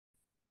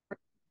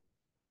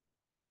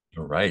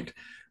All right.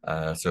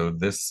 So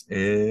this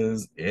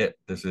is it.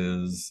 This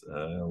is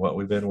what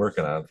we've been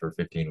working on for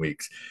 15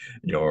 weeks.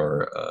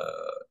 Your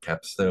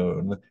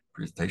capstone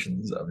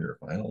presentations of your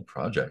final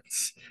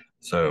projects.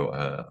 So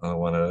I don't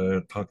want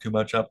to talk too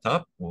much up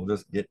top. We'll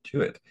just get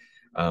to it.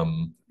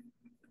 Um,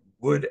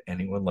 would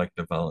anyone like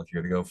to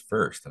volunteer to go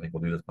first? I think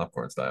we'll do this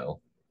popcorn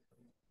style.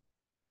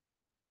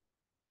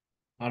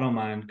 I don't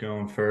mind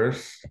going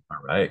first. All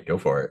right, go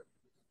for it.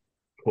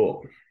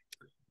 Cool.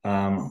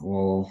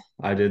 Well,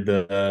 I did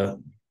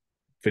the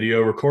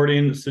video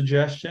recording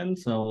suggestion,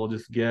 so we'll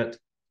just get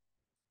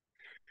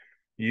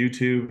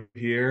YouTube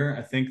here.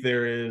 I think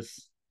there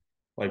is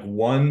like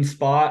one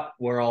spot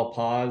where I'll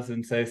pause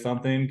and say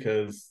something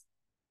because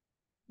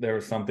there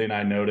was something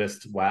I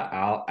noticed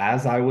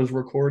as I was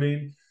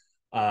recording.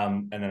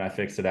 And then I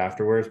fixed it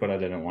afterwards, but I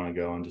didn't want to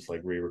go and just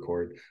like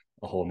re-record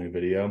a whole new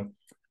video.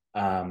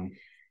 Um,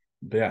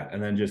 but yeah,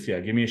 and then just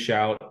give me a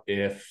shout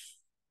if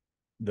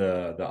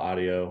the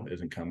audio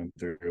isn't coming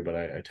through, but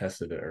I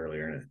tested it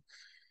earlier and it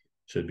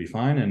should be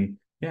fine. And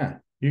yeah,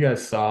 you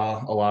guys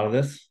saw a lot of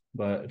this,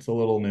 but it's a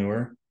little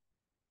newer.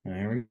 And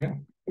here we go.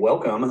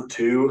 Welcome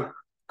to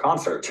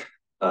Concert.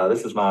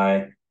 This is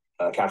my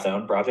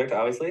Capstone project,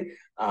 obviously.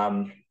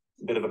 A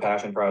bit of a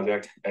passion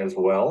project as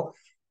well.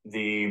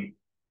 The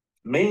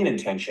main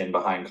intention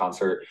behind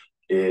Concert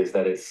is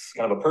that it's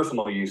kind of a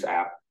personal use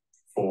app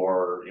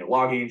for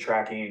logging,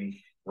 tracking,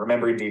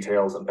 remembering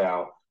details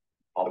about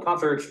all the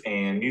concerts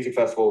and music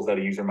festivals that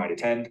a user might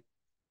attend.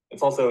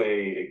 It's also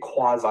a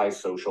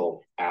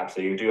quasi-social app,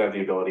 so you do have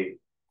the ability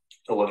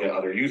to look at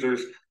other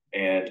users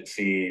and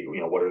see,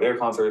 what are their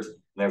concerts and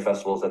their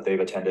festivals that they've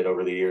attended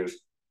over the years.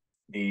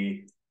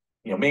 The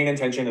main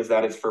intention is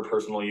that it's for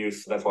personal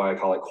use. That's why I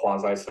call it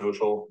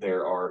quasi-social.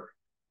 There are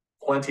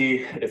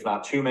plenty, if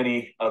not too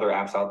many, other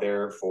apps out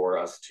there for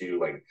us to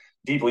like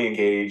deeply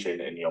engage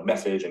and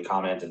message and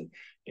comment and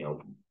you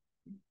know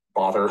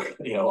bother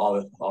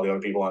all the other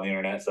people on the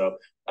internet. So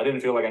I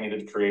didn't feel like I needed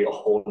to create a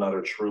whole another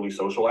truly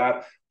social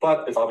app,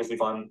 but it's obviously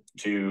fun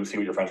to see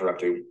what your friends are up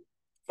to.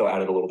 So I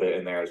added a little bit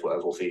in there as well,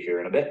 as we'll see here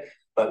in a bit.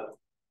 But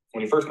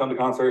when you first come to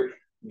Concert,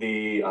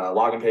 the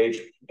login page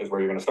is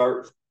where you're going to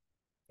start.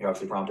 You're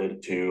obviously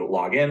prompted to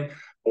log in,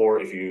 or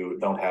if you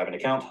don't have an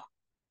account,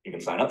 you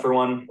can sign up for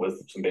one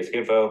with some basic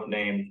info,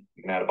 name,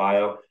 you can add a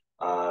bio,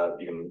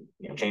 you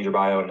can change your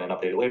bio and then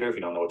update it later if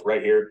you don't know what to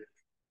write here.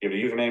 Give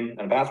it a username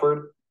and a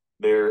password.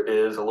 There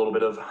is a little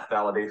bit of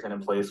validation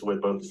in place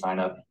with both the sign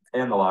up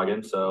and the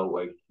login. So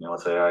like,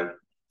 let's say I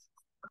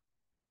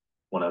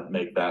want to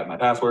make that my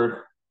password.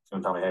 It's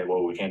going to tell me, hey,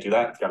 well, we can't do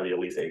that. It's got to be at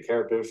least 8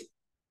 characters.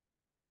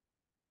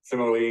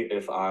 Similarly,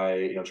 if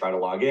I try to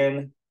log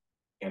in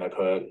and I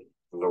put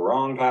the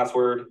wrong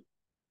password,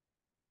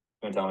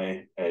 going to tell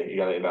me, hey, you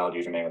got an invalid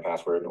username and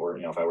password, or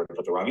if I were to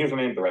put the wrong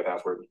username, the right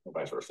password, or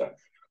vice versa.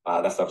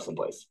 That stuff's in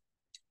place.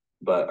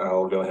 But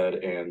I'll go ahead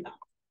and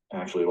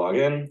actually log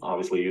in,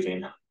 obviously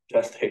using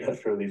test data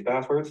for these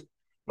passwords.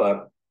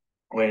 But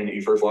when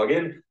you first log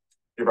in,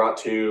 you're brought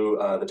to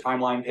the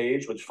timeline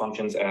page, which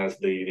functions as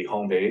the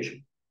home page.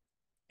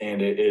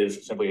 And it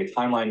is simply a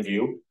timeline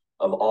view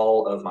of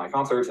all of my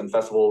concerts and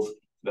festivals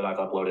that I've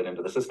uploaded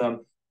into the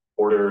system,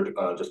 ordered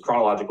just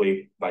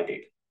chronologically by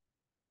date.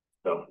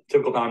 So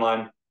typical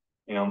timeline,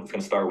 it's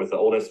going to start with the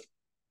oldest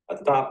at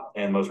the top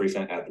and most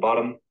recent at the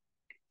bottom.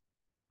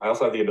 I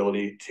also have the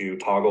ability to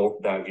toggle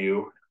that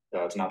view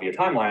to not be a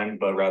timeline,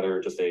 but rather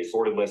just a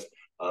sorted list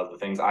of the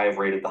things I have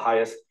rated the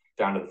highest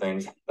down to the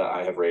things that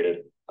I have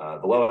rated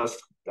the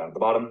lowest down at the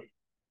bottom.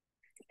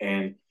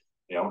 And,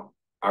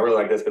 I really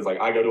like this because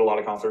like I go to a lot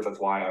of concerts. That's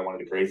why I wanted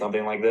to create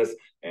something like this.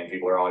 And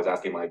people are always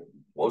asking like,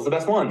 what was the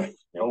best one?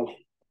 Who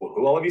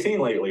all have you seen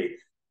lately? And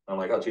I'm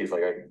like, oh geez,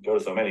 like I go to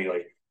so many,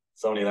 like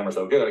so many of them are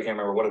so good. I can't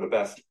remember what are the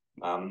best.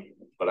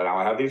 But now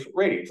I have these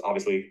ratings,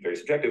 obviously very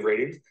subjective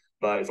ratings,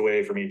 but it's a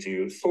way for me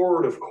to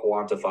sort of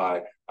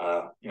quantify,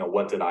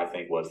 what did I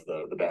think was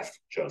the best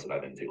shows that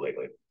I've been to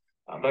lately.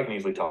 But I can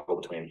easily toggle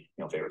between,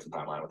 favorites and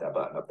timeline with that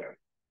button up there.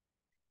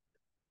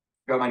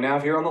 Got my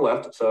nav here on the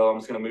left, so I'm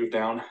just going to move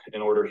down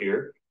in order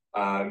here.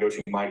 Go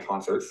to my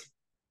concerts,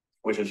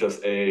 which is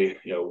just a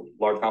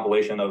large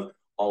compilation of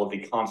all of the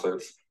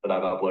concerts that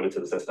I've uploaded to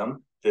the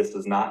system. This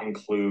does not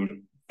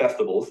include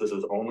festivals. This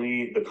is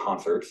only the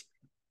concerts.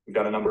 We've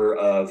got a number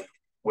of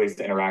ways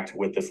to interact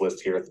with this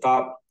list here at the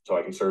top. So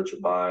I can search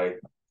by,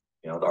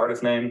 the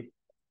artist name.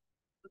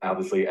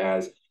 Obviously,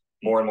 as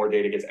more and more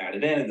data gets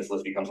added in and this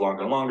list becomes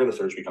longer and longer, the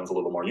search becomes a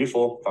little more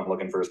useful if I'm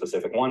looking for a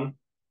specific one.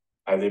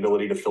 I have the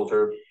ability to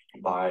filter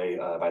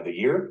by the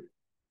year.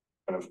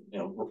 Kind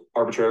of,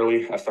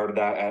 arbitrarily, I started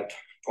that at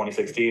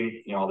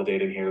 2016. All the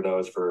data in here, though,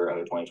 is for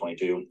either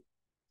 2022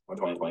 or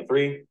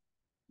 2023.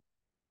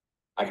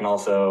 I can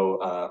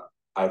also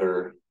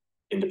either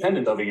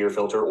independent of a year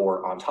filter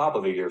or on top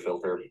of a year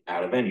filter,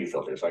 add a venue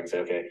filter. So I can say,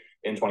 okay,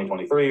 in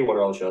 2023, what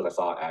are all the shows I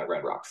saw at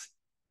Red Rocks?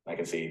 I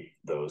can see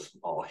those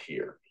all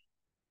here.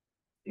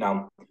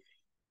 Now,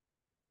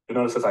 you'll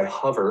notice as I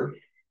hover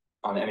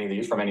on any of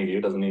these from any view,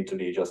 doesn't need to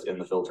be just in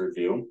the filtered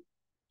view.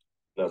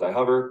 As I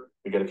hover,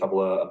 we get a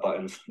couple of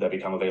buttons that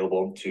become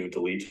available to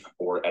delete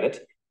or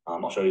edit.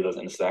 I'll show you those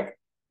in a sec.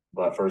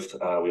 But first,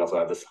 we also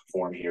have this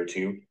form here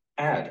to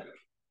add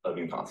a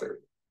new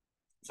concert.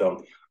 So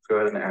let's go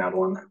ahead and add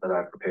one that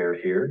I've prepared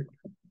here.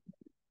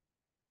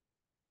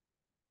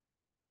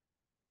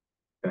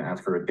 Going to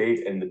ask for a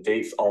date, and the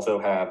dates also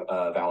have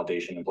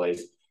validation in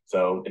place.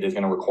 So it is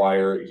going to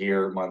require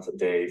year, month,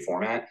 day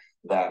format.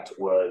 That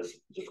was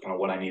just kind of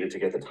what I needed to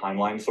get the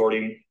timeline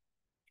sorting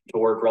to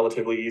work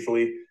relatively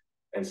easily.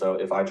 And so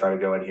if I try to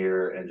go in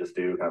here and just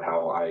do kind of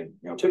how I,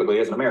 typically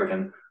as an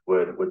American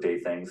would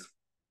date things,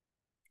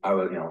 I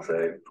would,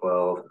 say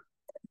 12,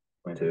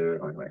 22,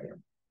 23.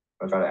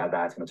 I'll try to add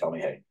that. It's going to tell me,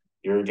 hey,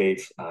 your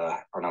dates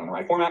are not in the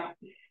right format,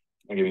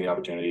 and give me the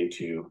opportunity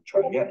to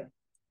try again.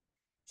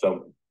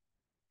 So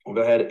we'll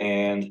go ahead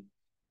and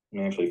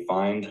actually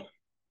find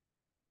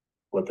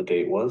what the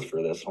date was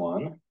for this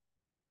one.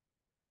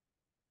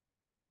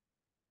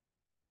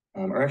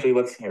 Or actually,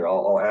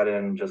 I'll add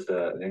in just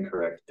an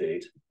incorrect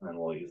date, and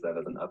we'll use that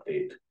as an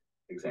update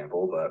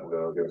example, but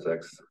we'll go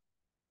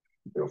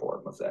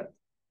 0604, let's say.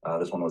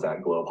 This one was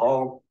at Globe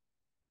Hall.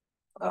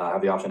 I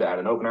have the option to add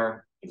an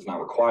opener. It's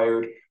not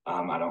required.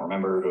 I don't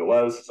remember who it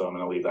was, so I'm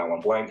going to leave that one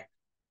blank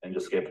and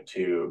just skip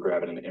to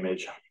grabbing an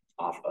image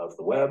off of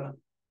the web.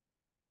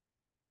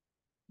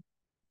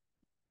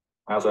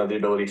 I also have the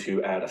ability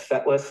to add a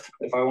set list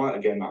if I want.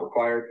 Again, not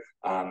required.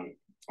 I'll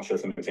show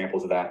some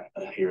examples of that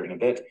here in a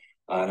bit.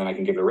 And then I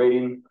can give it a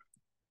rating.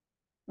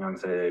 I can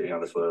say,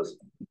 this was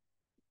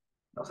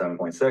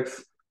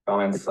 7.6.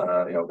 Comments,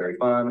 very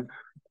fun,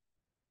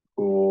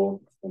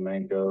 cool,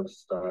 flamenco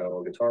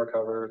style guitar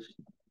covers.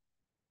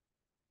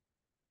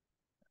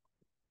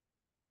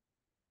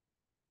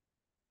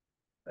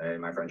 And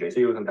my friend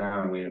JC was in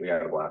town, and we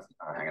had a blast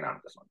hanging out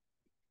with this one.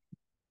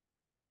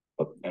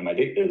 Oh, and my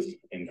date is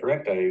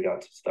incorrect. I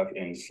got stuck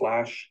in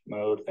slash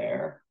mode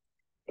there.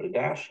 Put a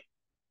dash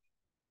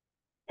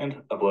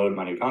and upload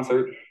my new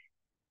concert,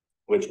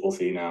 which we'll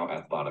see now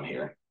at the bottom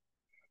here.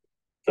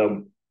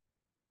 So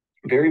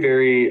very,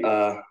 very,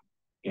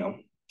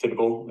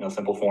 typical,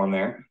 simple form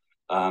there.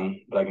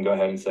 But I can go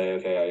ahead and say,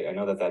 okay, I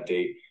know that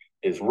date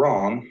is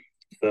wrong.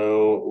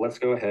 So let's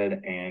go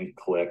ahead and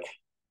click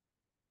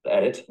the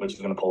edit, which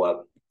is going to pull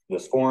up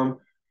this form.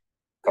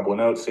 A couple of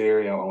notes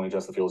here, only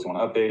just the fields you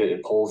want to update it.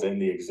 It pulls in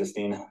the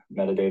existing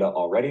metadata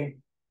already.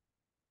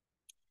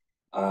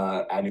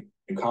 Add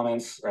new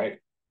comments, right?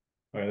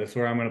 All right, this is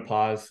where I'm going to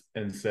pause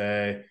and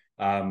say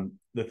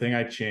the thing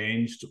I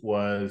changed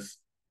was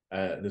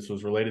this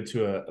was related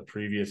to a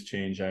previous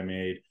change I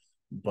made,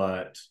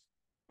 but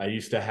I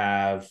used to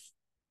have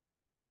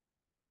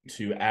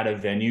to add a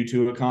venue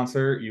to a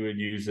concert. You would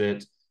use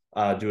it,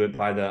 do it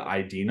by the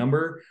ID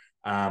number.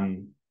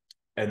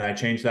 And I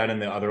changed that in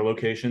the other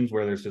locations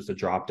where there's just a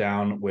drop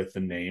down with the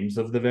names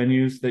of the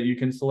venues that you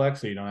can select.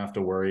 So you don't have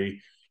to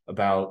worry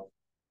about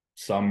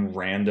some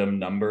random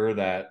number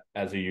that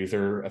as a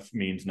user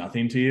means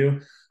nothing to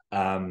you.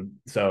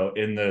 So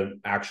in the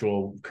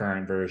actual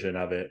current version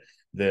of it,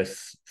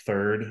 this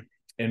third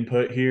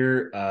input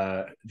here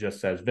just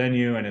says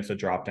venue, and it's a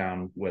drop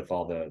down with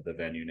all the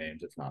venue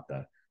names. It's not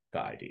the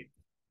ID.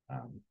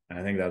 And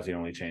I think that was the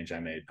only change I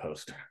made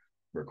post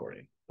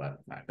recording. But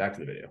all right, back to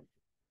the video.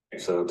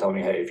 So tell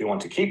me, hey, if you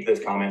want to keep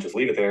this comment, just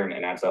leave it there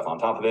and add stuff on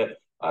top of it.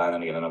 And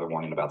then you get another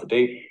warning about the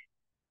date.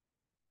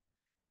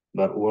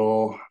 But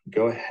we'll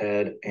go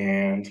ahead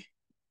and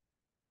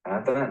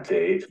add that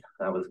date.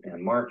 That was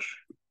in March.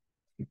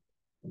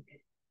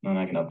 And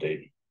I can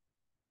update.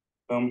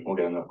 Boom, we'll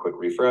get a quick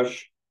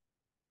refresh.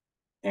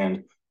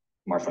 And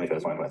March 25th,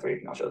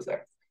 2023, I'll show this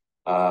there.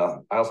 I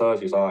also, as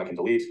you saw, I can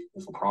delete.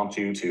 This will prompt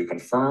you to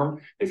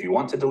confirm if you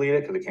want to delete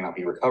it because it cannot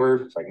be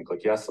recovered. So I can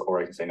click yes, or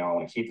I can say, no, I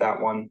want to keep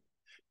that one.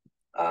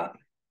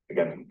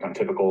 Again, kind of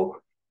typical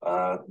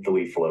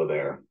delete flow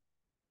there.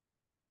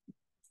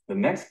 The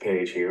next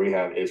page here we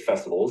have is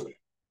festivals.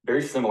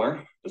 Very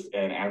similar, just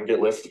an aggregate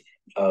list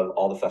of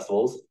all the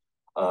festivals.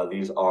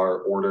 These are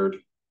ordered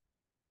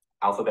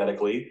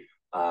alphabetically.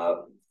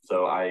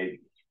 So I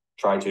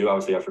tried to,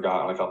 obviously I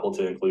forgot on a couple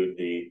to include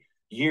the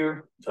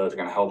year, so it's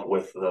going to help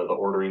with the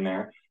ordering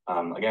there.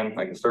 Again,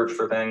 I can search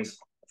for things.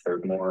 If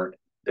there's more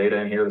data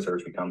in here, the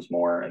search becomes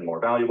more and more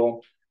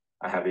valuable.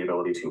 I have the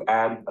ability to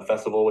add a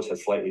festival, which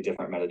has slightly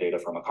different metadata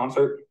from a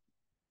concert.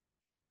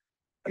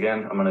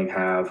 Again, I'm going to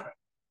have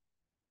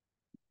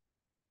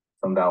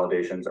some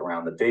validations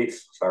around the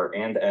dates, start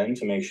and end,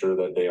 to make sure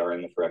that they are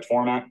in the correct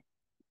format.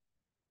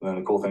 And then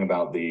the cool thing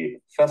about the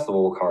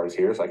festival cards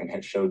here is I can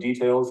hit show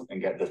details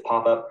and get this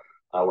pop-up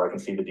where I can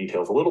see the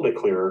details a little bit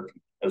clearer,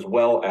 as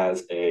well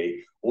as a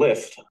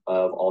list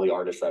of all the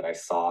artists that I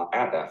saw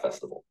at that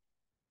festival.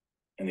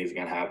 And these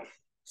again have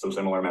some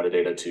similar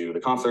metadata to the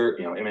concert,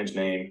 image,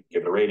 name,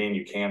 give it a rating.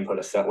 You can put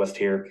a set list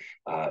here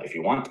if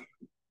you want,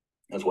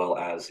 as well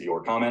as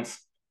your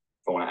comments.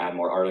 If I want to add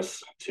more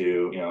artists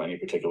to any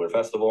particular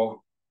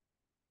festival,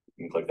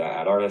 you can click that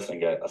add artist and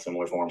get a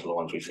similar form to the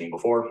ones we've seen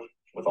before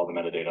with all the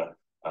metadata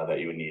that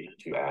you would need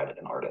to add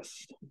an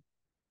artist.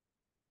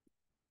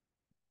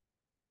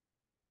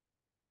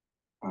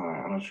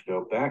 I'm I'm going to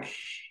go back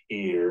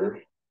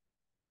here.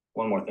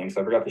 One more thing.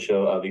 So I forgot to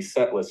show the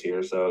set list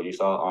here. So you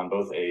saw on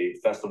both a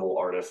festival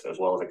artist as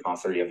well as a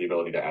concert, you have the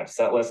ability to add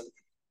set list.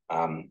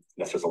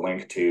 That's just a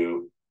link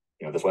to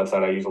this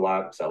website I use a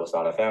lot,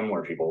 setlist.fm,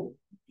 where people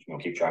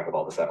keep track of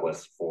all the set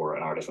lists for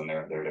an artist and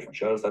their different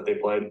shows that they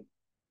played.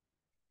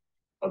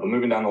 But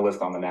moving down the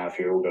list on the nav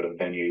here, we'll go to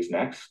venues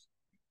next.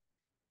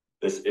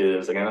 This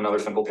is, again, another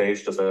simple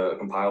page, just a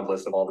compiled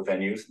list of all the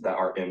venues that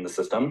are in the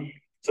system.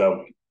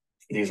 So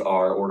these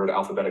are ordered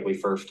alphabetically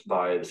first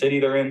by the city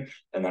they're in,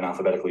 and then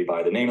alphabetically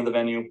by the name of the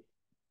venue.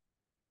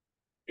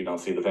 If you don't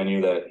see the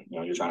venue that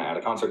you're trying to add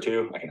a concert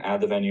to, I can add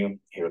the venue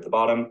here at the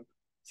bottom.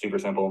 Super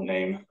simple: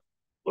 name,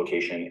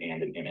 location,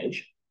 and an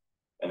image.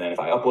 And then if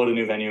I upload a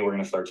new venue, we're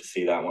going to start to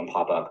see that one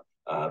pop up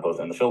both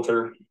in the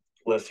filter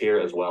list here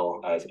as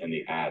well as in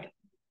the add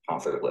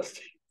concert list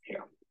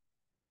here.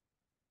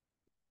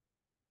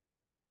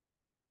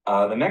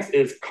 The next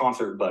is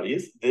Concert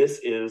Buddies. This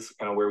is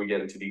kind of where we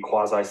get into the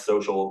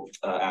quasi-social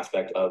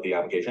aspect of the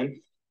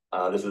application.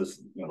 This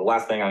is the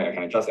last thing I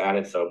kind of just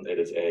added, so it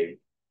is a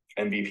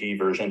MVP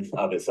version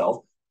of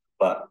itself.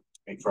 But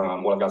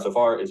from what I've got so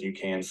far is you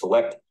can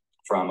select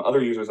from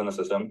other users in the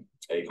system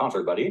a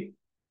concert buddy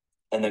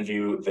and then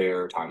view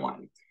their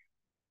timeline.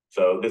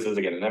 So this is,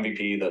 again, an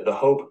MVP. The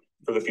hope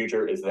for the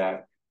future is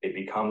that it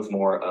becomes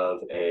more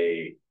of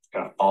a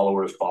kind of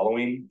followers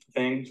following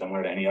thing,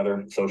 similar to any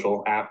other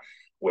social app,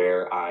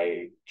 where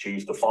I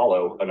choose to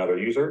follow another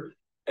user.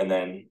 And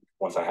then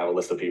once I have a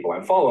list of people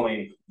I'm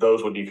following,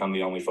 those would become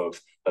the only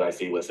folks that I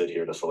see listed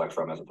here to select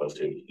from, as opposed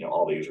to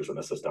all the users in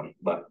the system.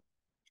 But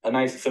a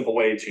nice, simple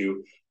way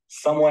to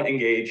somewhat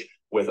engage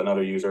with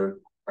another user,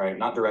 right?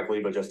 Not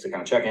directly, but just to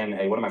kind of check in.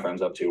 Hey, what are my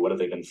friends up to? What have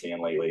they been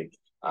seeing lately?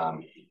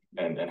 And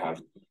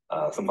have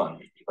some fun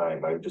by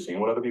just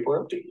seeing what other people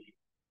are up to.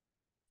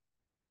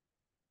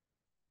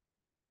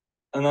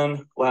 And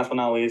then last but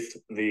not least,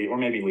 the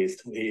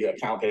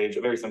account page,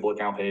 a very simple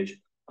account page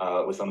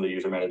with some of the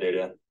user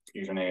metadata,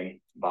 username,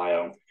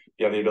 bio.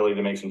 You have the ability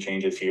to make some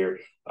changes here.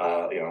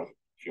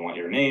 If you want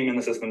your name in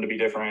the system to be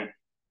different,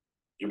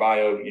 your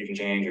bio you can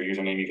change, your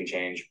username you can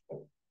change.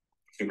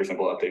 Super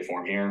simple update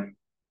form here.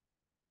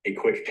 A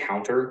quick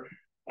counter.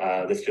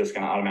 This just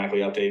kind of automatically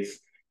updates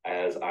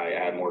as I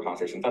add more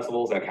concerts and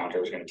festivals. That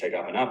counter is going to tick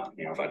up and up.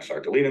 If I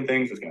start deleting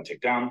things, it's going to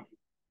tick down.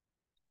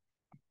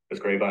 This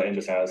gray button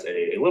just has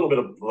a little bit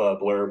of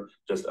blurb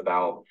just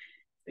about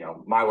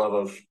my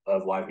love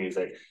of live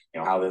music,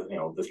 how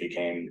this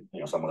became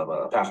somewhat of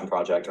a passion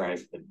project, right?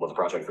 It was a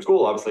project for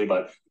school, obviously,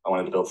 but I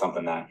wanted to build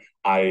something that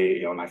I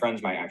and my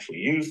friends might actually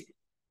use,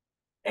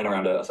 and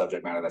around a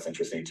subject matter that's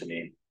interesting to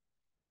me.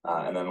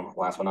 And then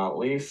last but not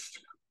least,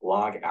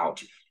 log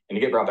out, and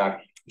you get brought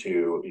back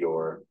to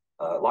your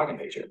login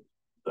page here.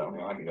 So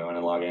I can go in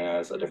and log in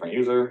as a different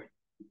user,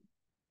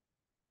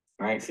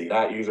 right? See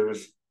that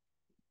user's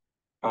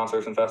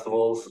concerts and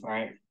festivals,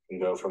 right? You can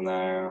go from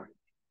there,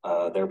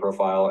 their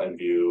profile, and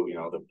view,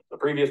 the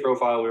previous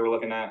profile we were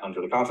looking at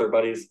under the concert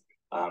buddies,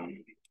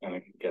 and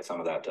get some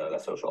of that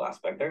social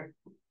aspect there.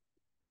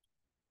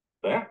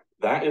 So yeah,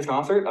 that is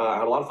concert. I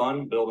had a lot of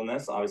fun building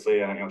this.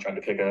 Obviously, I tried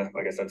to pick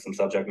like I said, some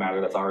subject matter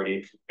that's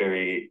already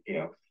very,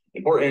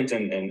 important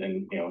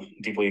and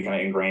deeply kind of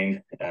ingrained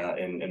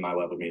in my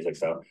love of music.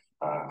 So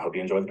I hope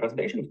you enjoyed the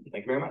presentation.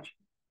 Thank you very much.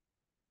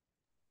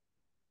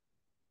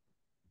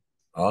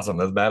 Awesome.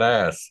 That's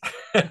badass.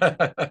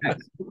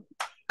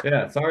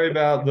 Yeah, sorry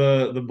about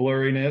the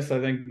blurriness. I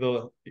think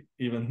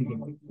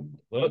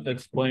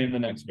let's play in the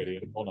next video.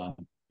 Hold on.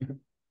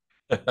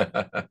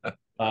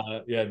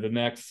 Yeah, the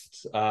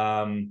next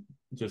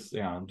just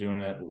I'm doing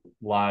it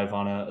live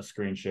on a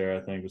screen share.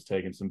 I think was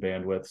taking some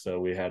bandwidth, so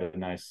we had a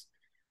nice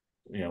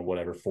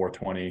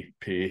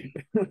 420p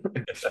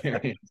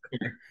experience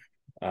here.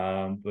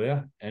 But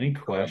yeah, any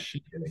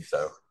questions?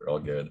 So we're all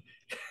good.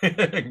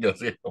 Go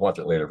see, watch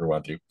it later if we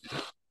want to.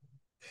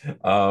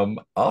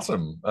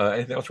 Awesome.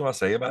 Anything else you want to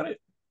say about it?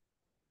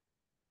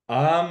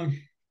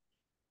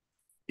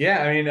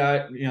 Yeah, I mean,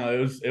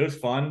 it was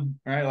fun,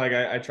 right? Like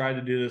I tried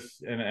to do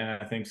this and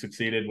I think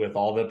succeeded with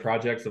all the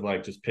projects of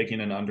like just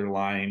picking an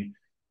underlying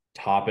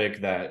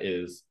topic that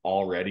is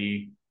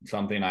already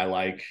something I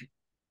like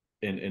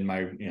in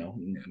my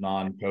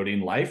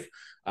non-coding life.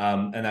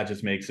 And that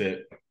just makes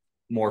it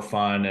more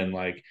fun. And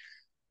like,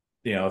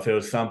 if it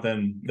was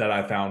something that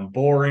I found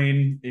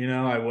boring,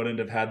 I wouldn't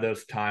have had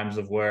those times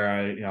of where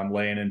I'm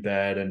laying in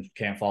bed and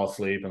can't fall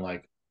asleep and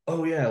like,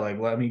 oh yeah, like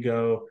I'm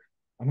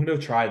gonna go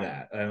try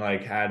that, and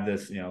like had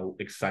this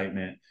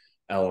excitement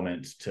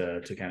element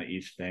to kind of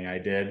each thing I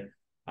did.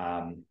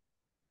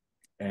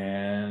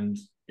 And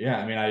yeah,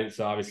 I mean,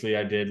 obviously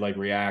I did like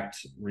React,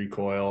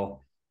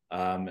 Recoil,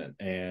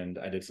 and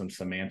I did some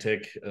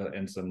semantic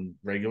and some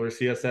regular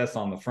CSS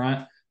on the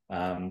front.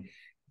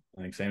 I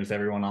think same as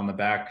everyone on the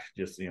back,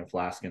 just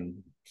Flask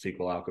and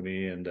SQL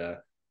Alchemy and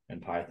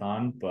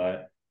Python.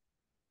 But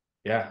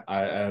yeah,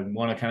 I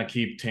want to kind of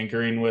keep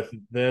tinkering with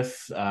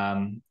this,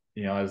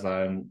 as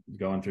I'm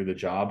going through the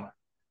job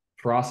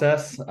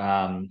process,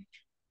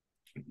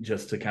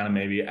 just to kind of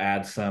maybe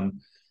add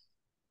some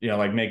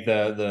like make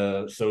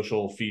the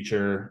social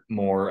feature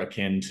more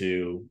akin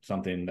to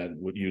something that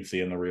you'd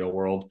see in the real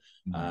world.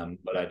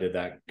 But I did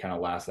that kind of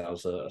last. That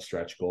was a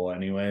stretch goal,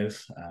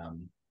 anyways.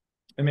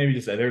 And maybe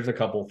just say there's a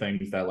couple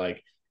things that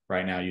like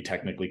right now you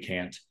technically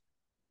can't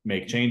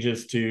make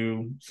changes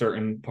to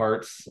certain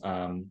parts.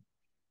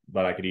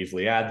 But I could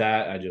easily add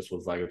that. I just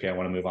was like, okay, I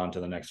want to move on to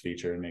the next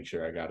feature and make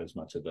sure I got as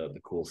much of the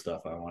cool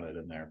stuff I wanted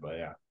in there. But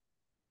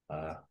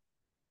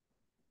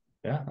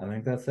yeah, I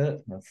think that's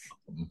it. I'm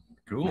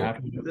Cool.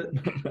 happy with it.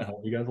 I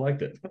hope you guys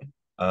liked it.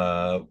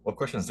 What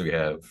questions do we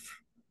have?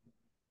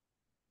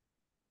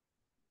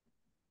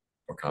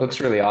 Or Looks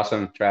comments? really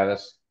awesome,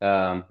 Travis.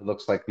 It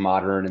looks like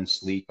modern and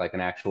sleek, like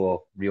an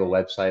actual real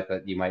website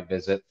that you might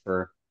visit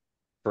for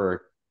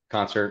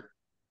concert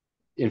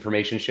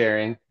information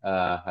sharing.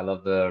 I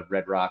love the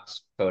Red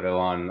Rocks photo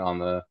on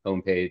the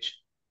homepage.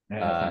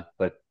 Yeah,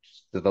 But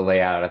the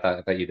layout,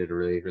 I thought you did a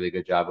really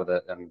good job with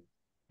it, and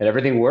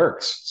everything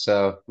works.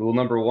 So rule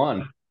number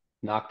one,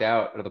 knocked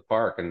out of the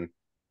park, and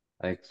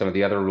I think some of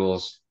the other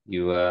rules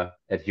you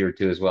adhered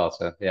to as well.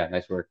 So yeah,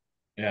 nice work.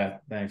 yeah,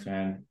 thanks,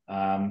 man.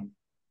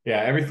 Yeah,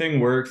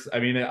 everything works. I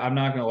mean, I'm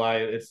not gonna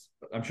lie,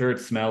 I'm sure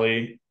it's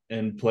smelly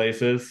in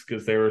places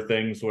because there were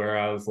things where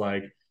I was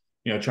like,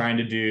 trying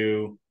to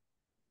do,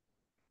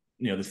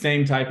 the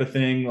same type of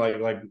thing,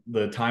 like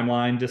the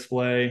timeline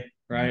display,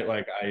 right?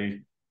 Like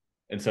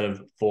instead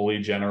of fully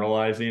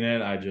generalizing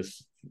it, I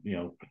just,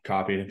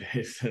 copied and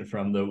pasted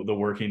from the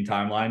working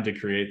timeline to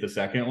create the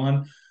second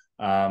one.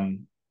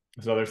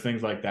 So there's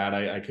things like that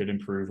I could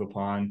improve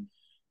upon.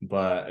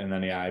 And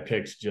then, yeah, I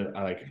picked just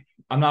like,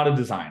 I'm not a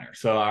designer.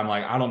 So I'm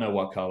like, I don't know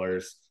what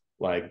colors,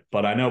 like,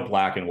 but I know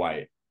black and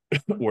white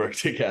work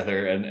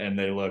together and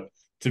they look,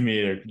 to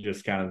me, they're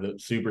just kind of the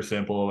super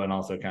simple and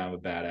also kind of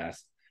a badass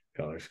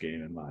color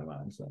scheme in my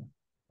mind. So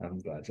I'm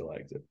glad you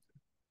liked it.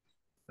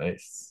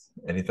 Nice.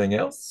 Anything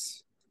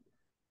else?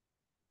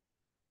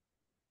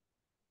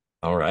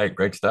 All right,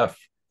 great stuff.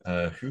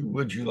 Who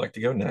would you like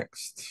to go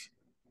next?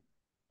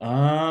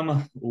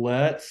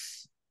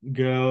 Let's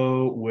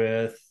go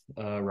with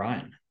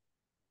Ryan.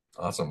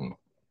 Awesome.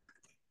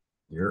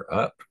 You're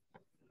up.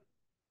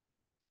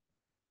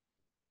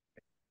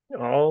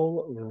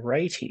 All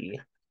righty.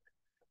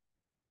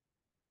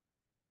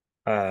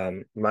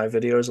 My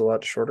video is a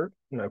lot shorter,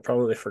 and I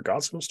probably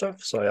forgot some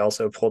stuff, so I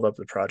also pulled up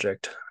the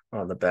project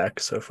on the back.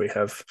 So if we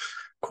have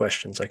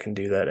questions, I can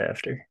do that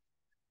after.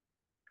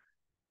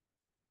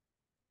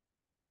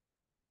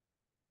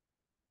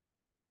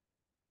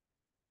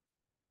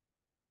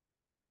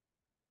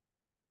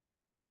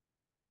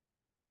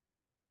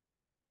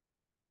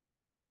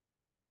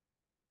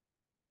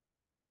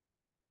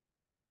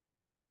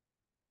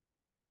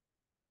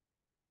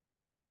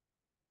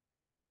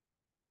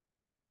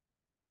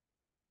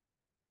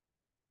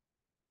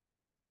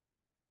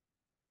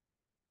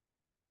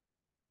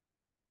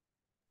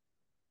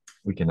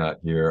 We cannot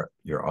hear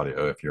your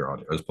audio if your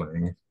audio is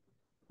playing.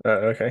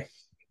 Okay.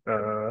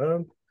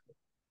 And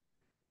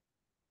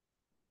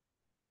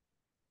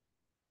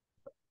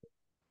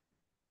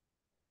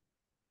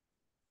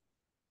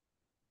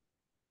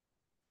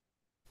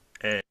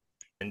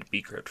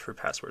bcrypt for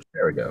passwords.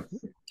 There we go.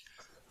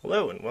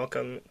 Hello and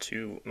welcome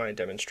to my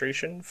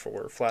demonstration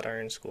for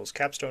Flatiron School's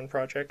Capstone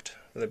project,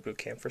 the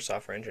Bootcamp for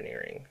Software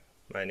Engineering.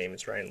 My name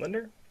is Ryan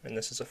Linder, and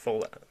this is a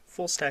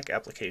full stack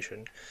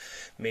application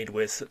made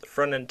with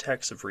front-end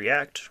text of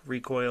React,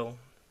 Recoil,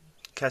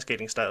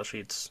 cascading style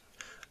sheets,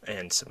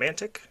 and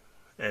Semantic,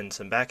 and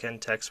some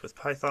back-end text with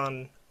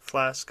Python,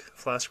 Flask,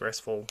 Flask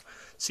RESTful,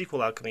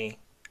 SQL Alchemy,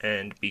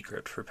 and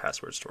bcrypt for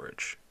password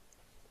storage.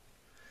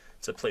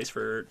 It's a place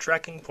for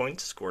tracking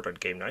points scored on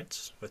game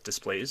nights, with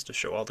displays to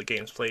show all the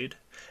games played,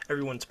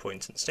 everyone's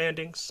points and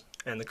standings,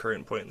 and the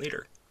current point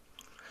leader.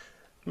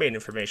 Main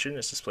information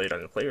is displayed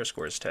on the Player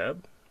Scores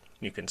tab.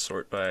 You can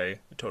sort by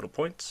total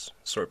points,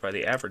 sort by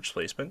the average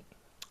placement,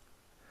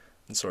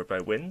 and sort by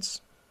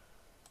wins.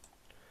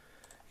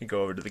 You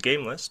go over to the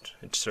game list.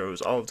 It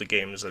shows all of the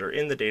games that are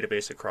in the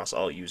database across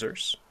all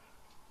users.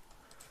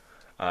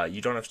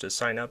 You don't have to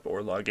sign up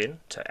or log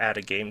in to add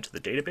a game to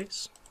the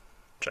database,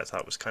 which I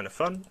thought was kind of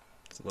fun.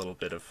 It's a little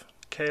bit of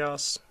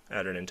chaos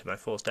added into my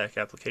full stack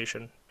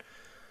application.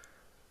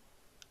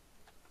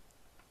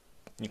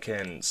 You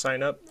can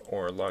sign up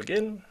or log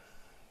in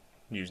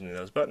using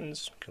those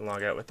buttons. You can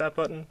log out with that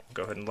button.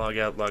 Go ahead and log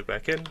out, log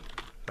back in.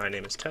 My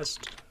name is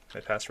Test.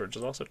 My password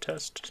is also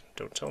Test.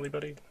 Don't tell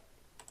anybody.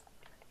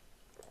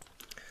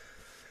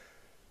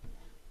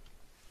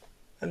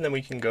 And then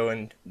we can go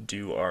and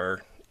do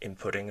our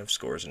inputting of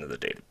scores into the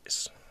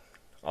database.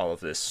 All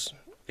of this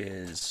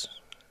it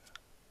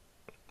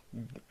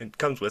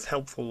comes with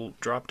helpful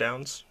drop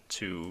downs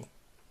to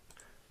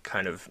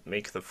kind of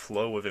make the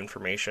flow of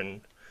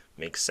information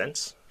make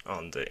sense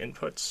on the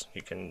inputs.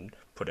 You can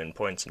put in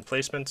points and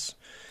placements.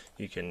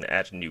 You can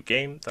add a new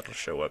game that'll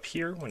show up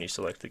here when you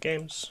select the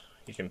games.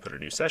 You can put a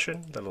new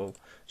session that'll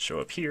show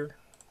up here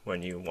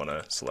when you want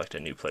to select a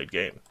new played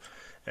game.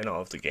 And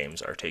all of the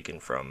games are taken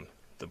from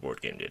the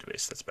board game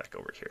database that's back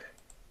over here.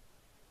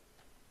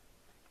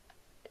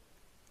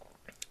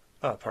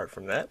 Apart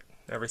from that,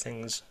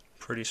 everything's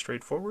pretty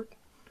straightforward.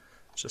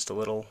 It's just a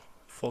little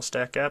full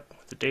stack app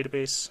with a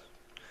database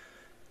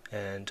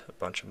and a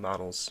bunch of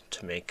models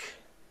to make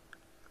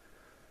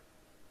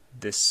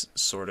this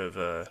sort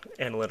of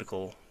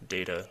analytical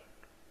data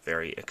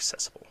very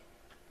accessible.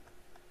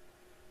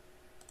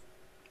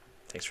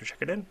 Thanks for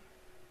checking in.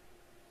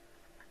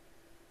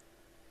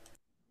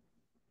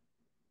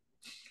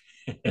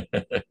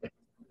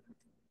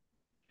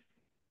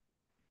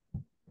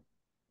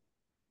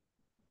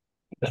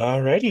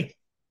 Alrighty.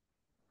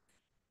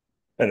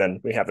 And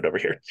then we have it over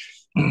here.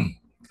 Yeah.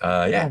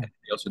 Anything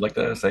else you'd like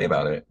to say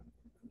about it?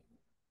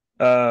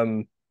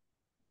 Um,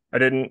 I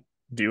didn't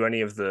do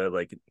any of the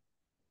like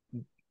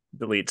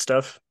delete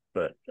stuff,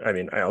 but I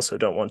mean, I also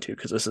don't want to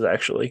because this is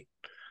actually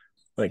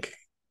like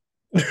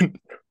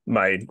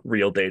my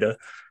real data.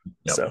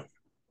 Yep. So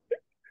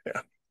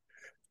yeah,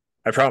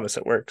 I promise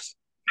it works.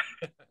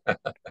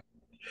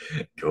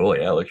 Cool.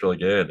 Yeah, looks really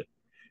good.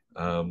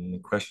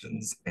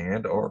 Questions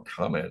and or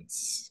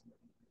comments?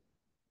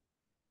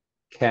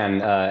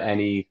 Can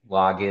any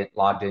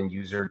logged in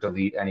user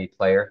delete any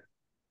player?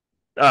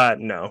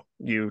 No,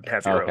 you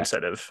have Oh, your own okay,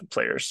 set of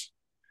players.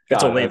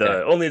 It's got it.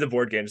 only Okay, the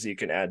board games that you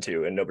can add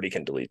to, and nobody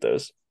can delete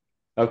those.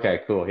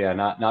 okay, cool. Yeah,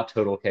 not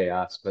total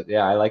chaos, but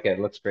yeah, I like it. It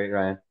looks great,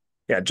 Ryan.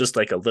 Yeah, just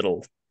like a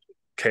little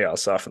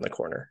chaos off in the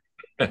corner.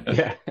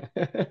 Yeah.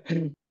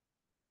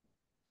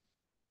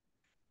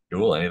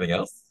 Cool. Anything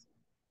else?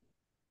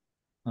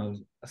 I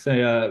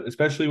say,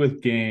 especially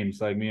with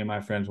games, like me and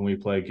my friends, when we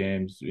play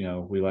games,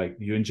 we like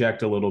you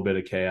inject a little bit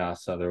of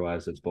chaos,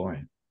 otherwise it's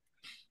boring.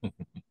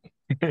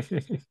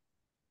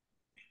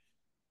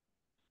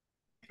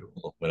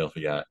 Cool. What else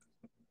we got?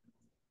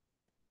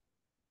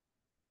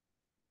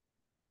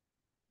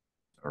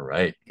 All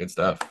right. Good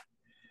stuff.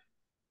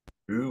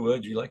 Who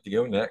would you like to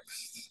go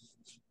next?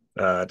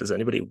 Does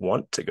anybody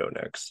want to go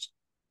next?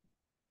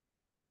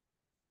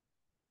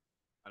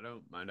 I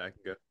don't mind. I can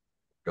go.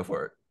 Go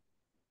for it.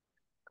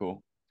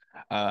 Cool.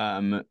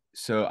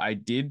 So I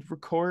did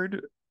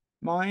record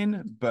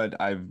mine, but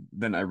I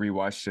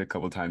rewatched it a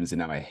couple times and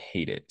now I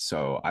hate it.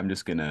 So I'm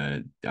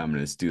gonna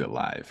just do it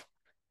live.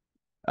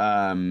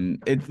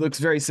 It looks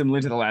very similar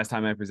to the last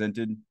time I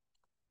presented.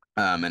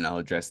 And I'll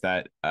address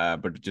that.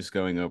 But just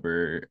going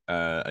over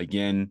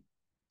again,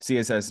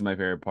 CSS is my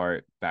favorite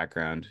part,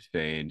 background,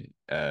 fade,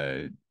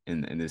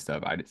 in this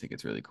stuff. I just think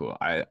it's really cool.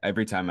 I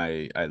every time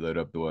I load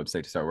up the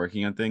website to start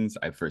working on things,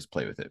 I first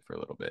play with it for a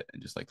little bit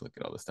and just like look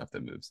at all the stuff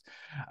that moves.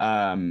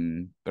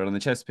 But on the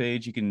chess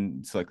page, you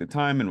can select the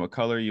time and what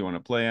color you want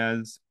to play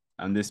as.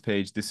 On this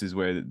page, this is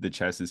where the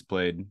chess is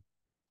played.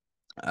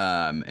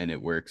 And it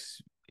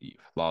works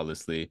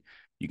flawlessly.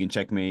 You can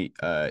checkmate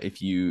if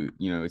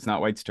it's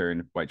not white's turn.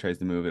 If white tries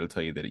to move, it'll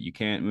tell you that you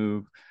can't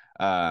move.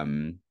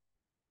 Um,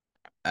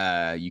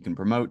 you can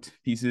promote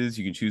pieces.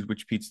 You can choose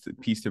which piece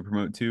to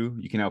promote to.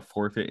 You can now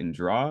forfeit and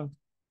draw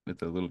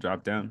with a little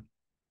drop down.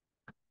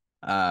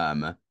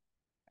 And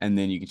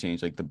then you can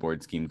change like the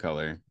board scheme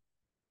color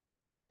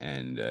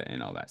and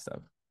all that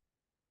stuff.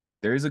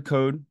 There is a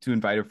code to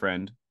invite a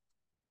friend.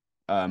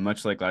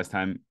 Much like last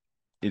time,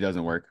 it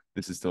doesn't work.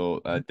 This is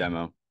still a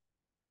demo.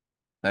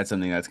 That's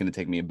something that's going to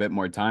take me a bit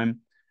more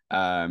time.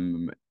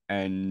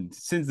 And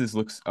since this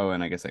looks,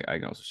 and I guess I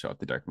can also show up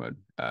the dark mode.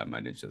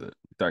 My ninja, the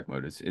dark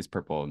mode is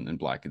purple and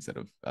black instead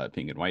of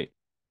pink and white.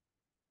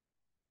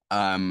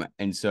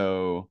 And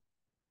so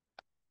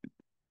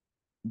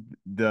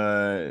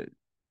when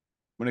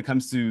it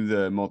comes to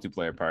the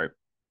multiplayer part,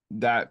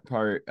 that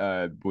part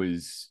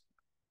was,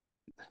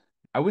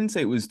 I wouldn't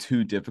say it was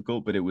too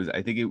difficult, but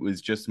I think it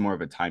was just more of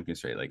a time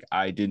constraint. Like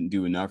I didn't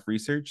do enough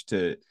research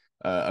to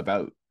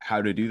about how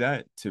to do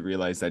that to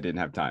realize I didn't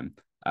have time.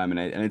 And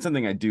it's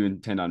something I do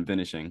intend on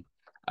finishing,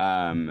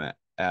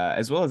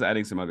 as well as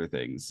adding some other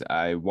things.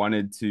 I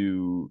wanted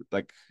to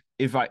like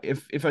if I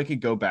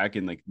could go back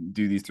and like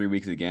do these 3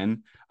 weeks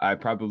again, I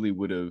probably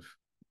would have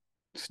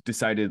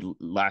decided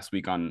last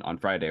week on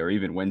Friday or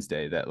even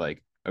Wednesday that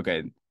like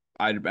okay,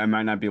 I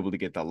might not be able to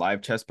get the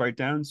live chess part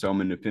down, so I'm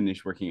going to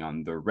finish working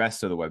on the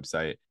rest of the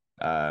website,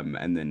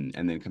 and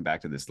then come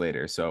back to this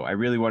later. So I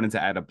really wanted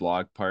to add a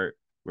blog part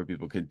where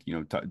people could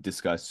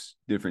discuss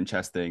different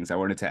chess things. I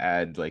wanted to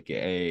add like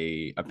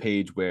a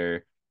page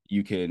where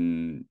you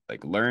can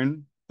like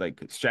learn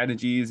like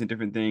strategies and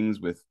different things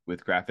with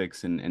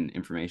graphics and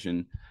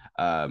information,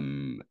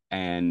 and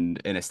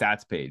a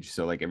stats page.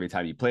 So like every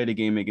time you played a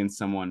game against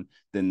someone,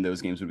 then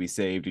those games would be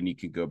saved and you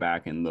could go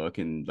back and look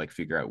and like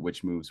figure out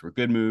which moves were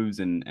good moves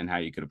and how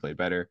you could have played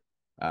better.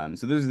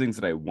 So those are things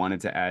that I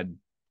wanted to add,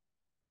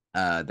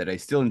 that I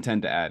still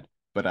intend to add,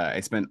 but I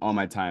spent all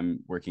my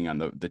time working on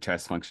the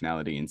chess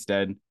functionality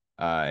instead.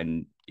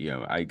 And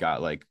I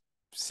got like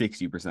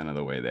 60% of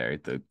the way there.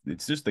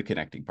 It's just the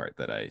connecting part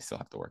that I still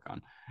have to work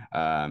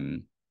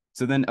on.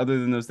 So then other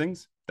than those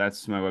things,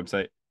 that's my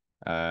website.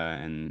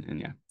 And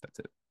yeah, that's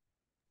it.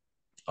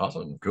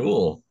 Awesome.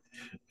 Cool.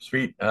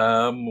 Sweet.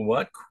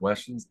 What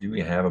questions do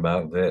we have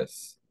about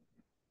this?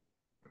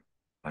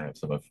 I have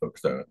some of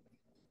folks don't.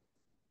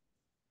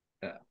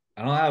 Yeah.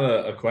 I don't have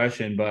a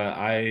question, but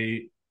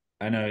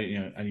I know,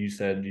 and you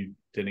said you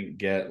didn't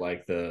get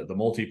like the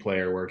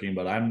multiplayer working,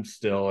 but I'm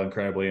still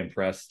incredibly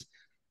impressed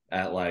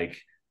at like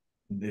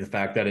the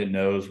fact that it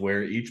knows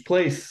where each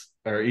place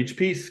or each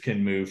piece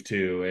can move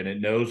to, and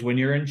it knows when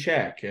you're in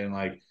check. And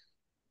like,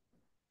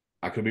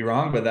 I could be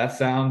wrong, but that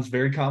sounds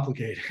very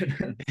complicated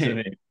to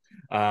me. It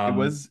Um,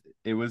 was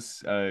it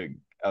was a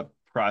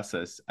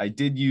process. I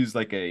did use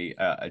like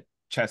a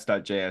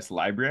chess.js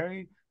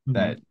library mhm.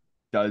 that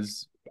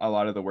does a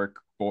lot of the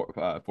work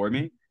for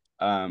me.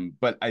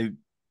 But I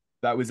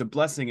that was a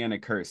blessing and a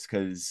curse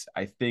because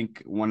I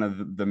think one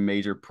of the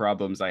major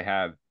problems I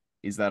have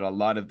is that a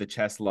lot of the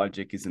chess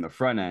logic is in the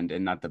front end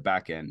and not the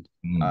back end.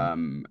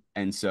 Mm.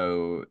 And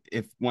so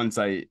if once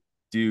I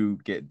do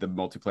get the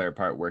multiplayer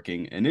part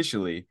working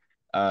initially,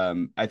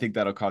 I think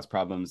that'll cause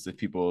problems if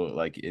people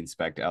like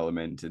inspect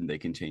element and they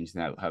can change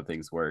how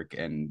things work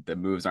and the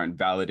moves aren't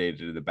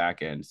validated in the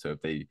back end. So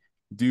if they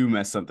do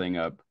mess something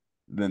up,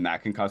 then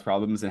that can cause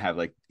problems and have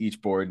like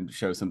each board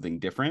show something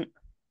different.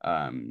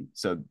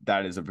 So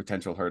that is a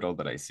potential hurdle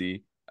that I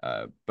see.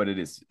 But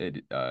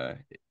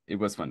it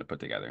was fun to put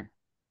together.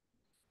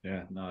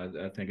 Yeah, no,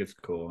 I think it's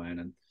cool, man.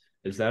 And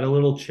is that a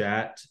little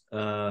chat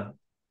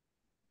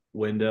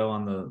window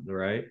on the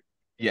right?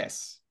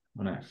 Yes.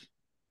 Oh, nice.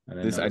 I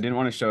didn't This I notice. didn't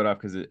want to show it off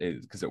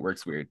because it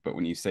works weird, but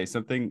when you say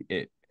something,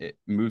 it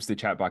moves the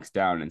chat box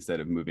down instead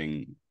of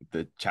moving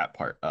the chat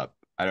part up.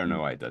 I don't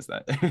know why it does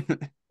that.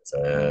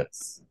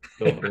 Yes.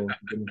 So cool. You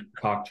can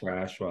talk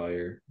trash while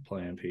you're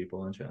playing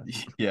people in chat.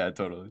 Yeah,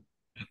 totally.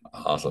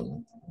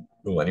 Awesome.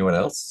 Cool. Anyone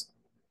else?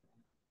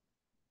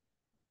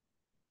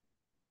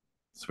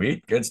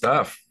 Sweet. Good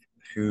stuff.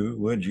 Who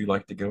would you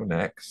like to go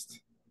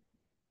next?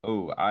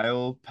 Oh,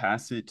 I'll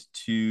pass it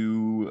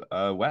to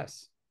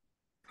Wes.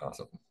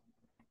 Awesome.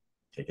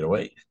 Take it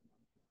away.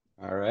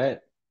 All right.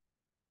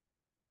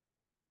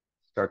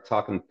 Start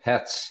talking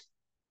pets.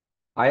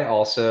 I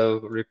also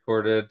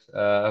recorded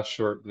a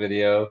short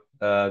video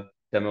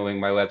demoing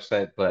my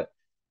website, but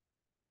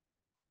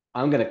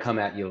I'm gonna come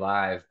at you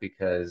live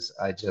because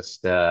I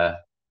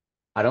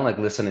don't like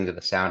listening to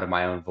the sound of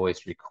my own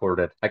voice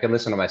recorded. I can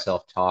listen to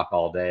myself talk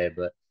all day,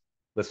 but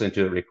listening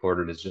to it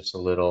recorded is just a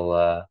little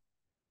I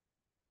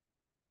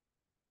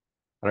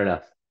don't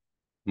know,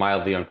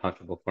 mildly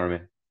uncomfortable for me.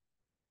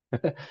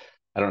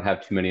 I don't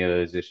have too many of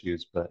those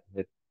issues, but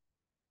I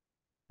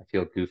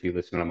feel goofy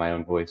listening to my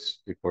own voice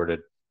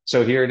recorded.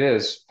 So here it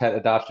is, Pet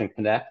Adoption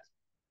Connect.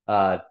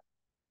 Uh,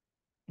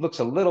 Looks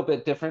a little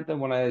bit different than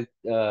when I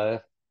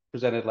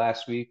presented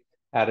last week.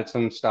 Added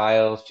some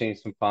styles,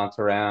 changed some fonts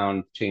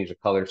around, changed the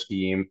color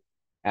scheme.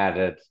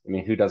 Added, I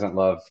mean, who doesn't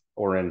love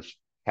orange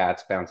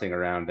cats bouncing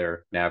around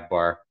their nav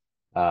bar?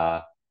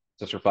 Uh,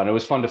 just for fun. It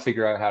was fun to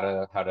figure out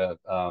how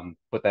to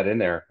put that in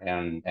there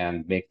and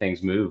make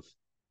things move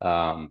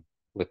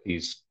with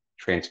these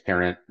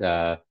transparent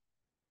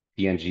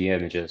PNG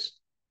images.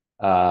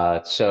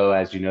 So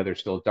as you know,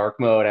 there's still dark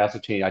mode. I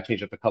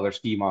changed up the color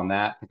scheme on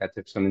that. I think I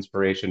took some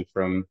inspiration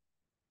from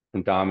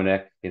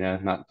Dominic,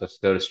 not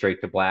just go to straight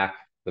to black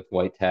with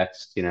white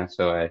text,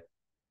 so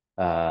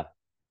I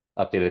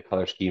updated the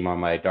color scheme on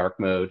my dark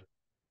mode.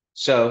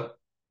 So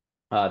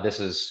this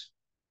is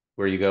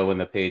where you go when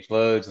the page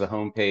loads, the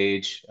home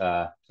page.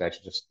 I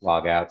should just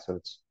log out.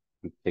 So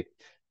this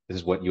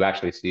is what you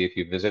actually see if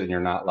you visit and you're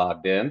not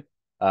logged in.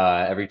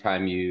 Every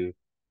time you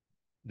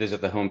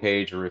visit the home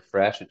page or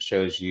refresh, it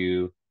shows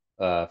you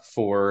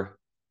 4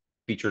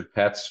 featured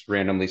pets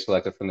randomly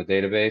selected from the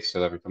database.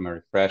 So every time I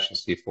refresh, you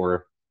see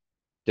 4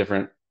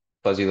 different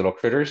fuzzy little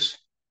critters.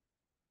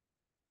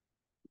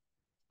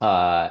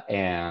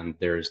 And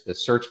there's the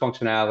search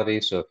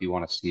functionality. So if you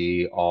want to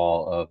see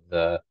all of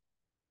the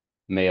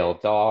male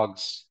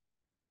dogs,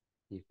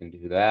 you can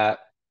do that.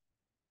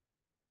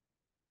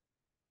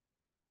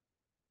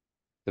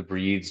 The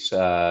breeds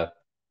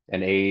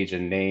and age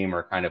and name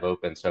are kind of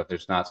open. So if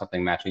there's not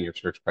something matching your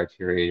search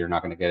criteria, you're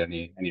not going to get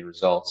any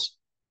results.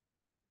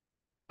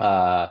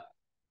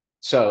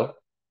 So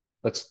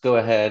let's go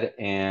ahead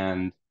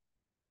and,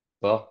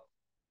 well,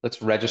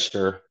 let's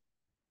register.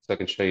 So I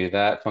can show you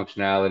that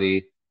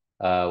functionality.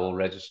 We'll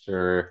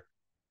register.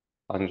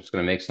 I'm just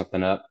going to make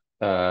something up.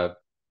 How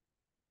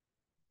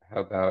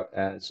about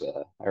as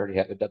I already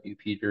have a W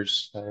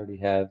Peters. I already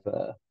have,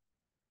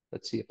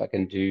 let's see if I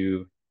can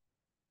do,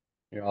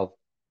 here, I'll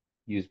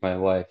use my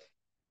wife,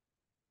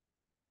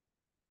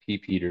 P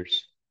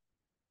Peters.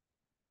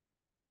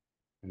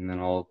 And then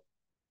I'll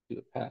do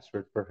a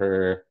password for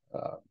her,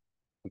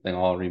 something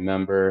I'll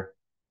remember.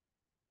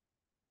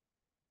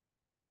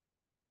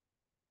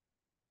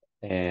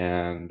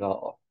 And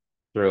I'll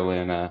throw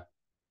in a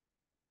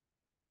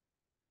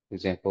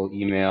example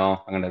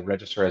email. I'm going to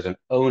register as an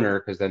owner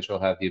because then she'll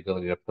have the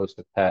ability to post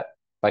a pet.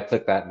 If I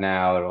click that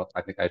now,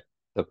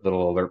 the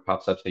little alert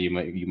pops up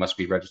saying you must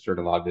be registered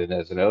and logged in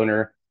as an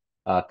owner.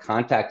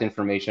 Contact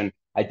information.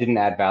 I didn't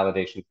add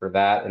validation for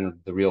that. In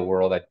the real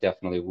world, I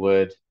definitely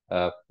would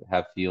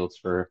have fields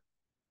for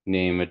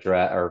name,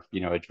 address, or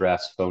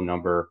address, phone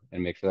number,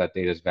 and make sure that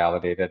data is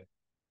validated.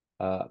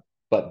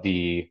 But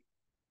the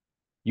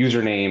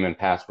username and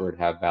password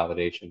have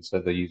validation. So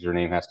the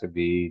username has to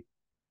be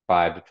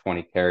 5 to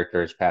 20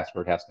 characters.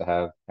 Password has to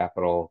have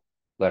capital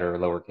letter,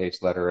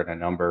 lowercase letter, and a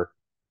number.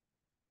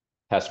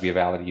 Has to be a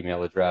valid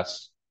email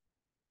address.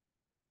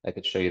 I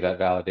could show you that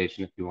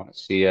validation if you want to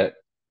see it.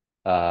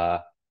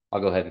 I'll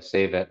go ahead and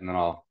save it, and then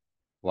I'll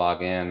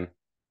log in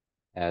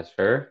as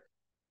her.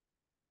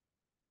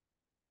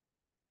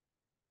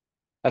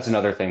 That's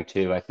another thing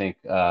too. I think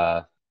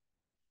I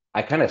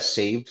kind of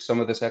saved some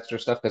of this extra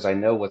stuff because I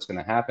know what's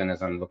going to happen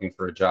as I'm looking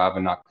for a job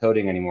and not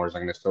coding anymore is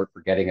I'm going to start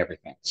forgetting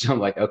everything. So I'm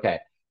like, okay,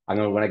 I'm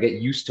going to, when I get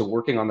used to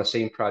working on the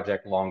same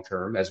project long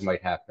term, as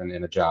might happen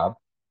in a job,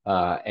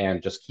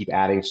 and just keep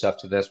adding stuff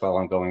to this while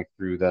I'm going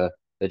through the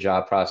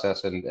job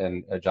process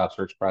and a job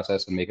search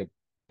process and make it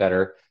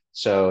better.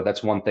 So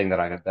that's one thing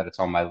that it's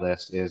on my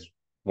list is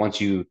once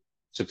you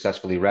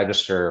successfully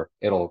register,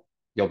 you'll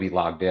be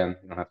logged in.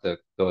 You don't have to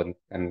go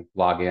and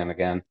log in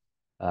again.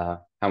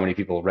 How many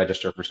people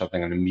register for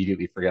something and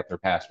immediately forget their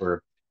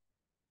password?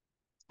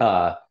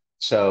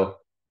 So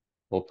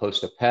we'll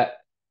post a pet.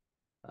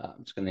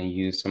 I'm just going to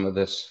use some of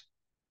this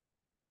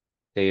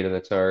data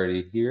that's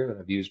already here that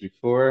I've used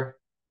before.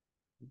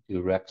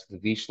 Do Rex the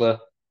Vizsla,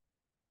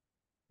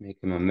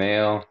 make him a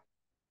male.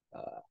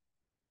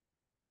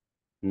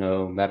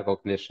 No medical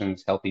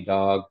conditions, healthy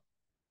dog,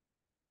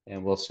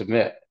 and we'll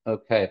submit.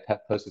 Okay,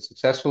 pet posted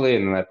successfully,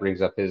 and then that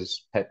brings up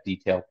his pet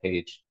detail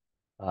page.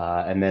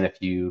 And then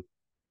if you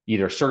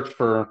either search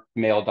for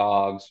male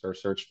dogs or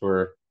search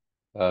for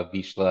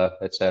Vizsla,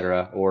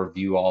 etc., or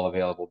view all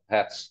available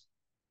pets,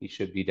 he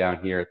should be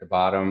down here at the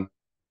bottom.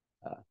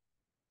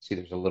 See,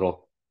 there's a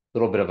little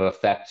bit of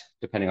effect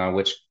depending on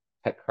which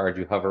pet card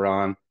you hover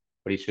on,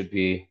 but he should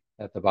be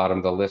at the bottom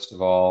of the list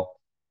of all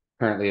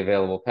currently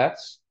available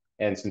pets.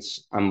 And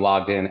since I'm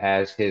logged in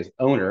as his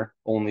owner,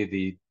 only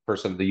the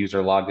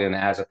user logged in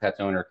as a pet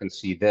owner can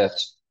see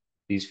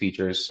these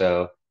features.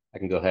 So I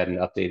can go ahead and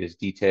update his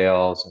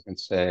details. I can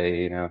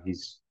say,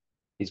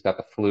 he's got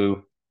the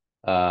flu,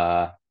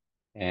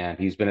 and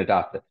he's been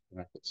adopted.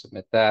 And I could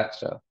submit that.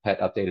 So pet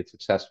updated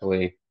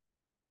successfully.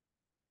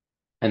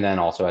 And then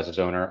also as his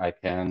owner, I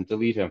can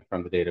delete him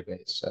from the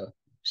database. So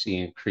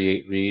seeing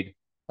create, read,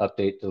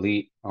 update,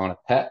 delete on a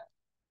pet.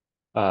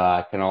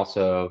 I can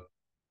also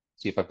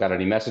see if I've got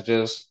any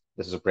messages.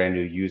 This is a brand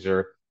new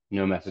user,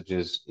 no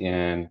messages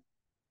in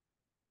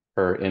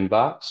her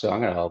inbox. So I'm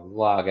going to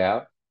log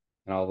out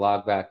and I'll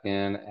log back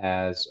in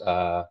as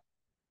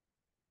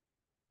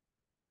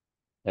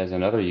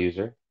another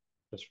user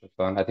just for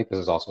fun. I think this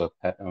is also a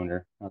pet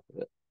owner. Not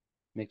that it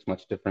makes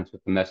much difference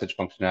with the message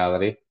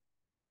functionality.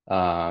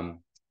 Oh,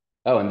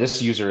 and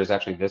this user is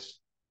actually this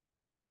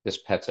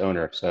pet's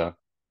owner. So you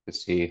can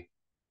see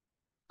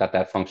got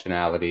that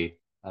functionality.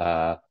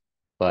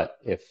 But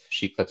if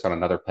she clicks on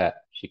another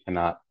pet, she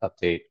cannot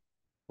update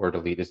or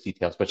delete his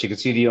details. But she can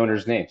see the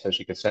owner's name, so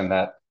she could send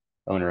that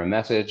owner a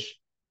message.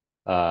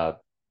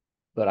 But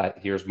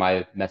here's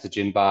my message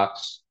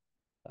inbox.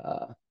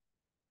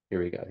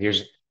 Here we go.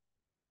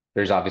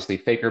 There's obviously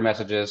faker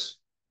messages,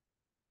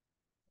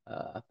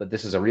 but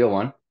this is a real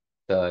one.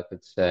 So I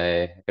could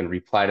say I can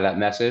reply to that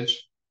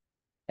message,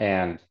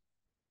 and it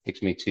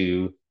takes me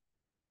to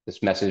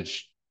this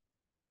message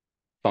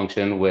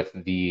function with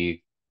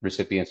the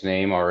recipient's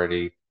name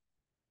already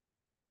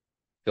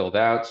filled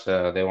out.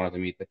 So they wanted to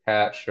meet the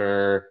cat.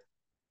 Sure.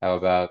 How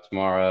about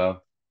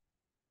tomorrow?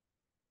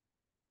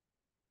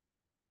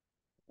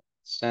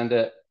 Send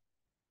it.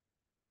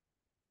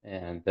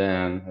 And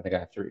then I think I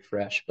have to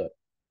refresh, but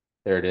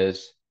there it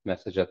is.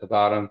 Message at the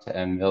bottom to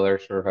N Miller.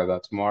 Sure. How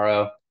about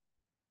tomorrow?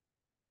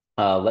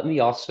 Let me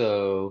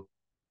also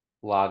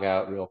log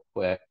out real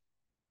quick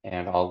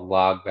and I'll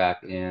log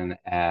back in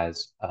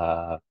as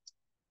a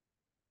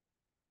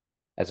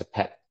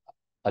pet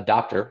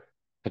adopter,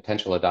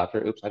 potential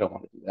adopter. Oops, I don't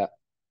want to do that.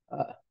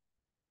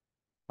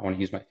 I want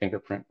to use my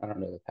fingerprint. I don't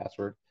know the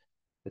password.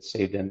 It's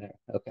saved in there.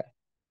 Okay.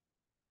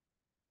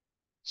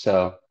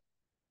 So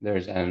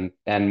there's N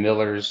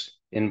Miller's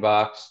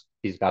inbox.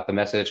 He's got the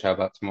message. How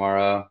about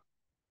tomorrow?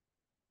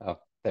 Oh,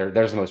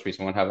 there's the most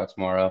recent one. How about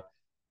tomorrow?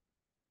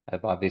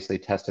 I've obviously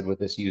tested with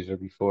this user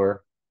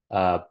before.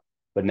 But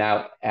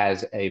now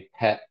as a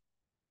pet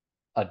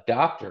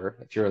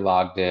adopter, if you're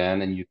logged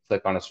in and you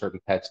click on a certain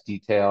pet's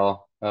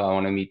detail, oh, I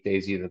want to meet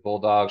Daisy the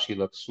bulldog. She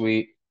looks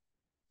sweet.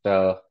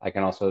 So I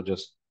can also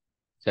just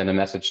send a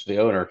message to the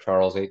owner,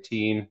 Charles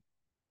 18. Here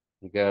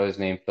you go, his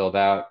name filled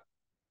out.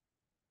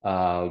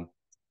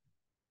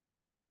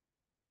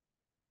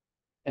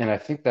 And I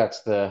think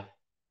that's the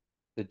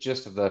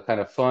gist of the kind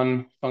of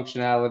fun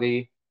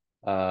functionality,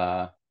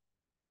 the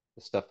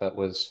stuff that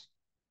was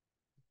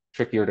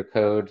trickier to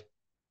code.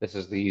 This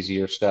is the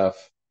easier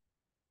stuff,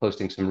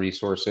 posting some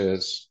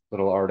resources,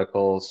 little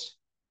articles,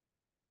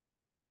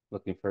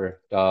 looking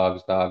for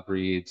dogs, dog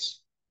breeds.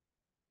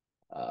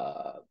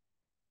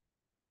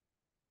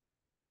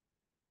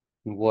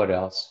 What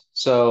else?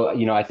 So,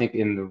 I think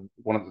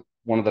one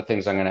of the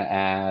things I'm going to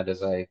add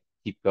as I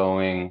keep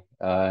going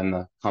in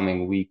the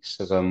coming weeks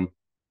as I'm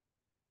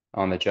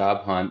on the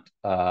job hunt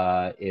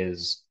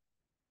is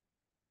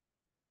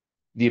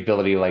the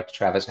ability like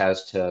Travis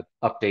has to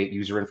update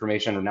user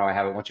information, or now I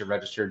have it once you're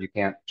registered, you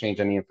can't change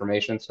any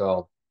information. So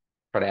I'll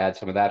try to add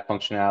some of that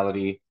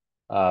functionality,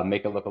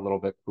 make it look a little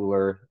bit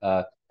cooler,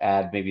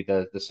 add maybe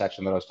the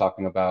section that I was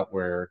talking about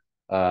where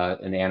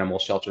an animal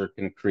shelter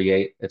can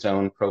create its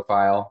own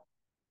profile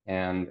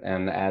and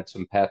add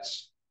some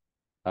pets,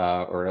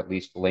 or at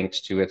least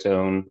links to its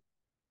own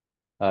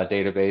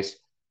database.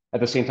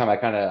 At the same time,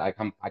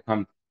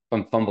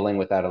 I'm fumbling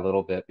with that a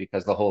little bit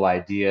because the whole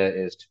idea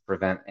is to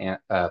prevent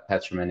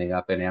pets from ending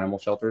up in animal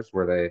shelters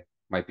where they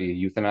might be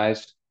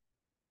euthanized,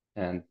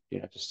 and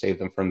just save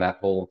them from that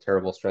whole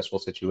terrible, stressful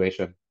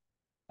situation.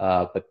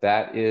 But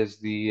that's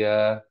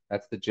the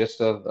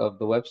gist of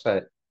the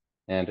website,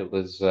 and it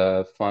was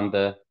fun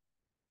to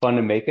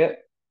make it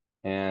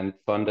and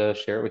fun to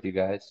share it with you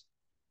guys.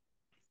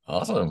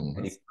 Awesome.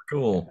 And That's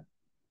cool.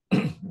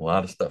 A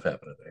lot of stuff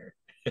happening there.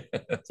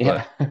 It's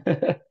fun.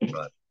 yeah.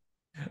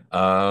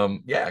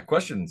 Fun. Yeah,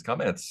 questions,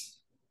 comments.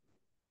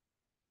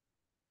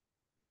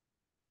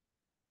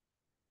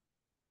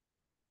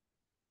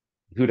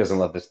 Who doesn't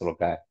love this little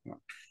guy?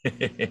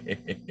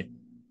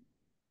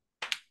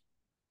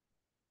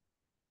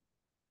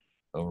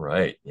 All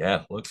right.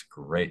 Yeah, looks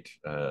great.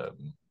 Got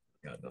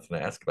nothing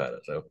to ask about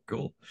it, so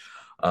cool.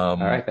 All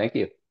Um, right, thank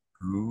you.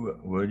 who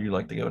would you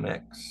like to go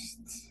next?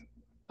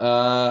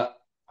 Uh,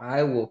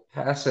 I will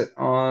pass it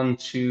on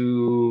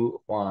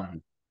to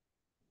Juan.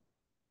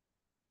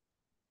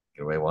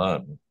 Go away,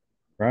 Juan.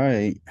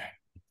 Right.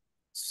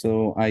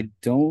 So I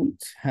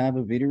don't have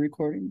a video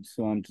recording,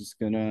 so I'm just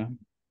gonna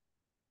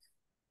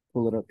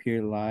pull it up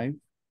here live.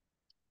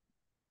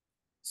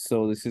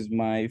 So this is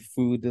my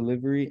food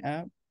delivery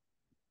app,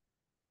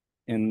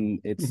 and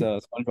it's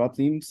a SpongeBob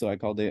theme. So I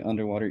called it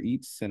Underwater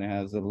Eats, and it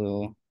has a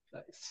little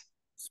Nice.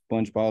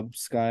 SpongeBob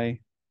sky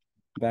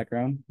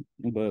background.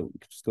 But we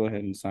can just go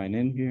ahead and sign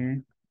in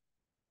here.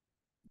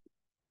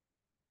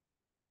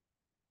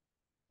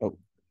 Oh,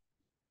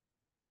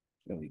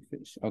 let me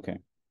finish. Okay.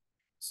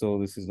 So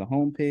this is the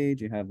home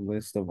page. You have a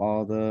list of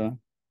all the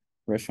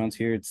restaurants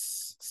here.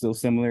 It's still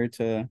similar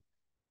to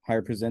how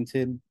I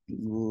presented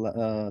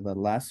the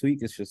last week.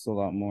 It's just a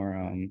lot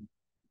more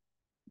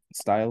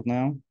styled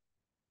now.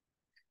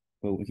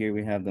 But here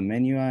we have the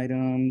menu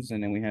items,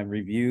 and then we have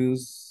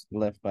reviews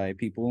left by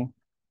people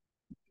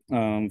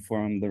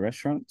from the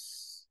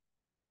restaurants.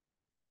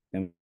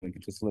 And we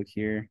can just look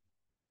here,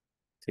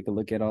 take a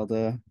look at all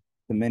the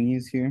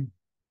menus here.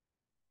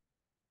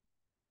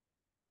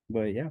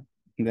 But yeah,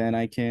 then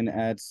I can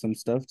add some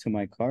stuff to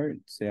my cart.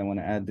 Say I want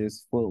to add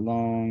this foot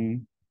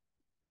long,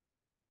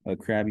 a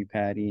Krabby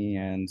Patty,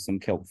 and some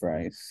kelp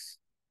fries.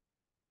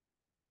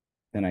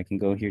 Then I can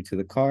go here to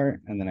the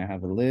cart, and then I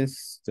have a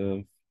list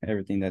of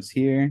everything that's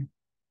here.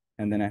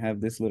 And then I have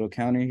this little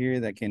counter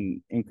here that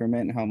can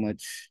increment how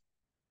much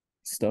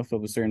stuff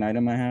of a certain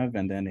item I have.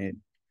 And then it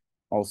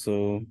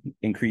also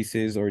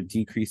increases or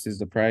decreases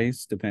the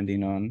price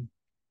depending on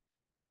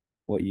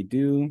what you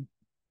do.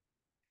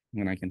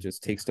 And I can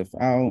just take stuff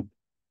out.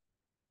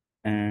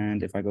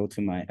 And if I go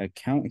to my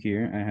account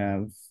here, I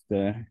have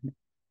the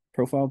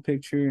profile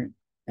picture,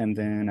 and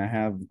then I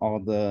have all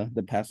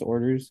the past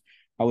orders.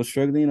 I was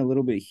struggling a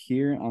little bit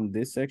here on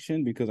this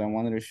section because I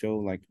wanted to show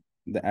like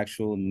the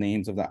actual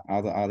names of the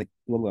other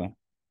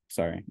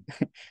sorry,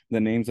 the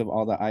names of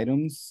all the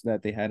items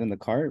that they had in the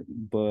cart,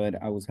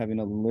 but I was having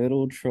a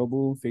little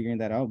trouble figuring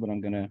that out. But I'm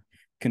gonna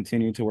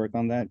continue to work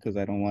on that because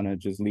I don't want to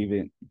just leave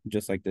it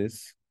just like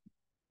this.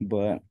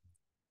 But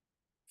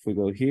if we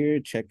go here,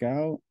 check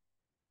out,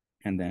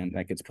 and then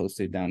that gets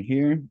posted down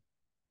here.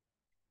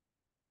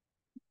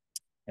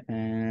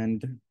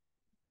 And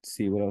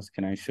see what else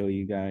can I show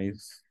you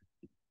guys.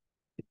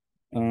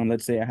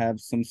 Let's say I have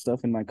some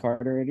stuff in my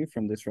cart already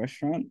from this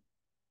restaurant,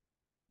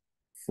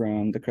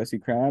 from the Krusty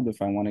Krab.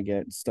 If I want to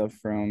get stuff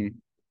from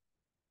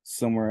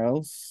somewhere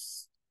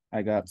else,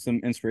 I got some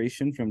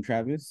inspiration from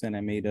Travis, and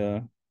I made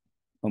a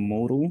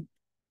modal,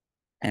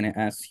 and it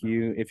asks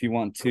you if you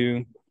want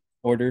to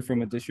order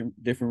from a different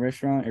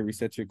restaurant. It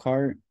resets your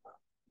cart,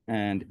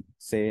 and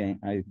say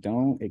I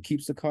don't, it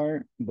keeps the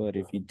cart. But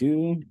if you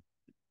do,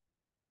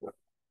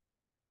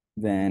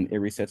 then it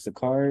resets the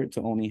cart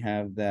to only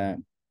have that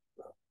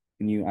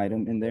new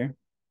item in there.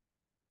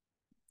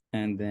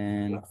 And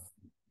then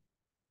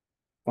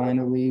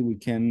finally, we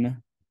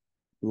can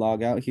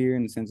log out here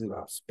and it sends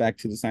us back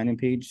to the sign-in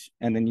page.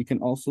 And then you can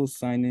also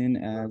sign in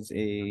as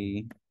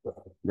a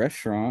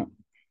restaurant.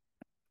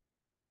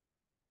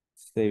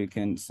 So you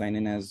can sign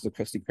in as the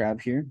Krusty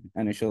Krab here,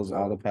 and it shows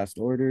all the past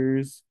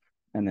orders,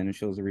 and then it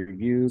shows the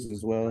reviews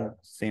as well,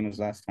 same as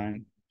last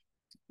time.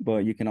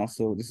 But you can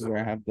also, this is where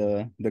I have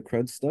the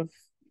crud stuff.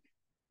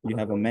 You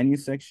have a menu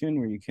section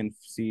where you can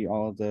see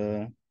all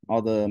the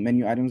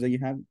menu items that you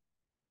have.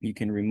 You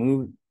can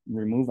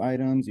remove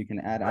items, you can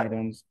add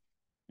items,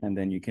 and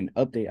then you can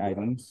update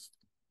items.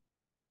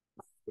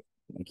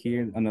 Like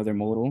here, another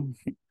modal.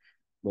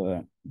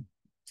 But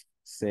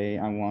say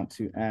I want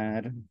to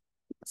add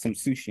some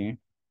sushi. Let's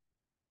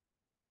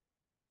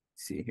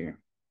see here.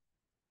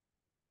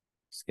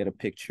 Let's get a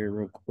picture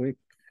real quick.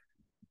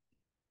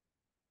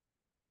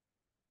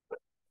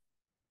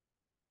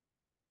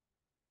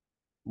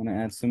 I'm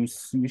gonna add some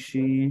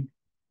sushi,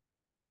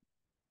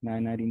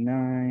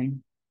 $9.99,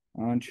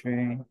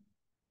 entree,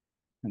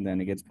 and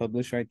then it gets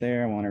published right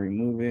there. I want to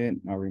remove it.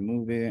 I'll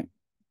remove it.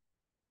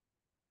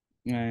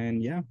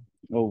 And yeah.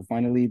 Oh,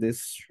 finally,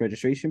 this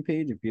registration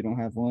page. If you don't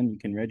have one, you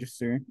can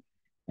register.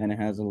 And it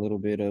has a little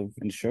bit of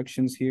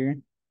instructions here.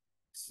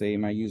 Say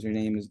my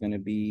username is going to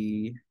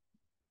be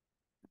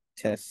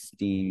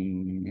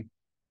testing,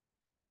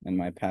 and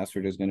my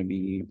password is going to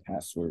be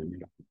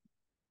password.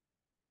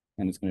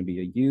 And it's going to be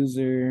a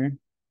user,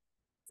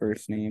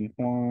 first name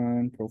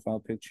Juan, profile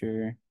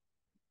picture.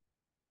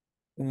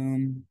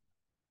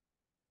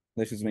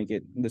 Let's just make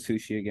it the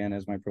sushi again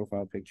as my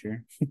profile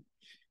picture.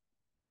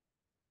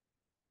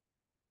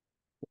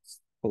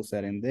 Post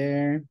that in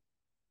there.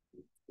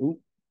 Ooh.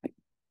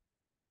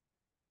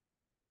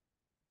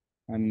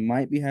 I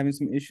might be having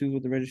some issues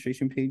with the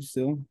registration page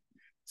still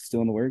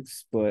in the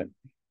works, but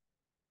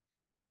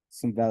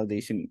some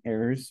validation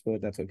errors,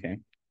 but that's okay.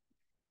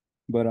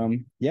 But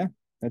yeah,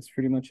 that's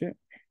pretty much it.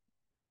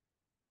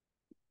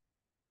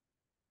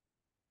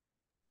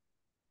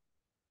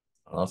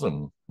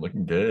 Awesome.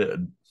 Looking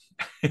good.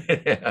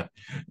 Yeah.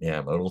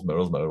 Yeah, modals,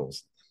 modals,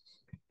 modals.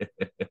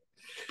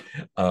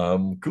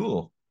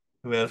 Cool.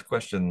 Who has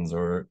questions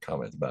or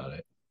comments about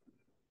it?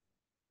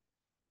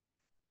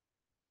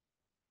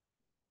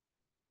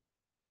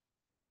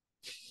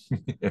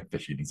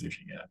 Fish eating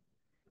sushi, yeah.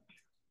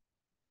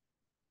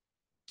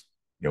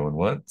 Going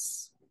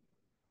once.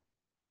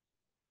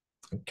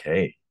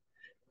 Okay.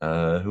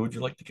 Who would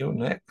you like to go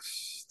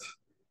next?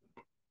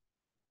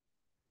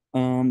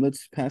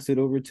 Let's pass it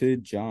over to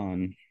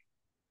John.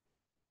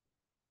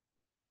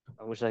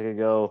 I wish I could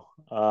go.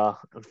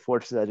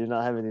 Unfortunately, I do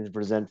not have anything to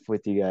present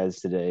with you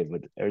guys today,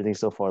 but everything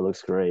so far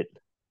looks great.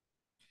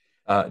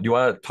 Do you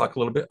want to talk a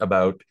little bit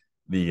about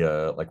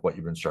the like what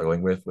you've been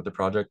struggling with the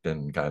project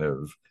and kind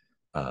of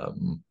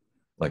um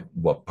like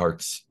what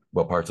parts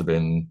have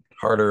been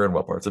harder and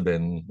what parts have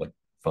been like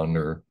fun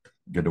or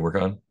good to work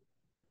on?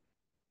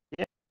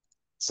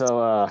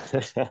 So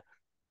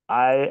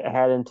I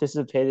had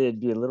anticipated it'd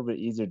be a little bit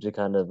easier to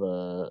kind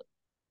of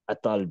I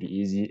thought it'd be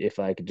easy if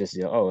I could just,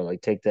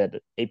 like take that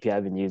API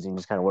I've been using,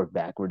 just kind of work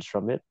backwards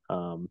from it.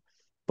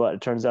 But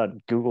it turns out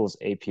Google's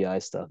API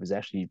stuff is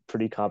actually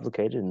pretty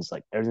complicated and it's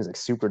like everything's like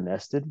super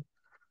nested.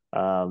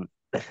 Um,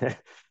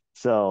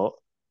 so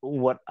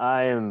what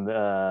I am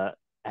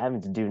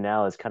having to do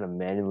now is kind of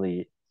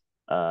manually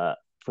uh,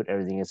 put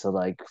everything in. So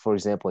like for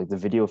example, like the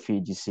video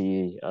feed you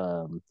see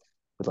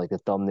with like the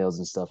thumbnails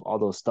and stuff, all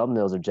those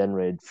thumbnails are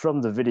generated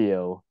from the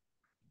video,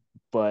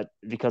 but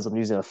because I'm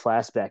using a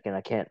Flash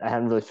backend, I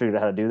haven't really figured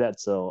out how to do that.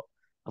 So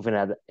I'm gonna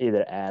have to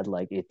either add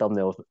like a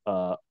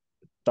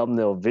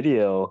thumbnail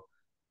video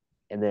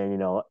and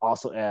then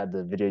also add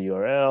the video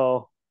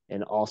URL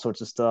and all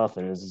sorts of stuff.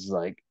 And it's just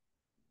like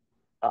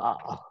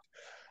ah,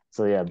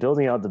 so yeah,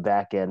 building out the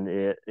back end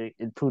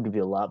it proved to be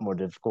a lot more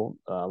difficult,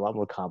 a lot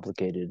more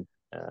complicated,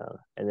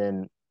 and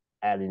then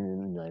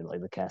adding in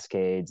like the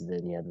cascades, and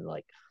then you have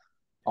like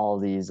all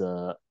these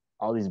uh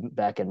all these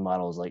back end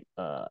models like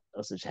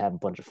just have a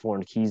bunch of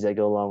foreign keys that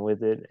go along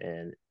with it,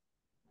 and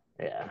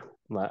yeah,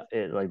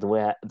 like the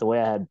way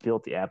I had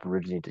built the app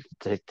originally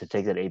to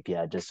take that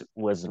API just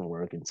wasn't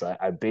working. So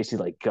I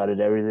basically like gutted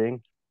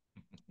everything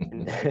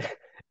and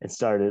and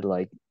started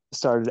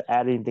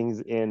adding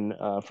things in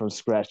from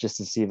scratch just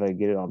to see if I could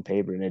get it on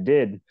paper, and it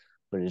did,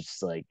 but it's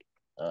just like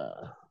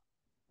uh,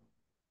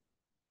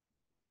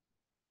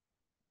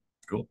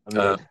 Cool. I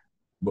mean,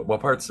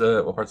 What parts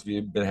have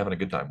you been having a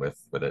good time with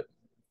it?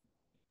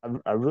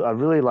 I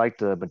really like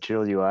the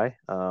material UI.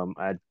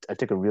 I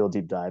took a real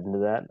deep dive into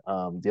that.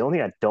 The only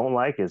thing I don't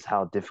like is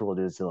how difficult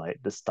it is to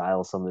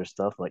style some of their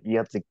stuff. Like you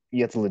have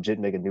to legit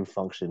make a new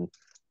function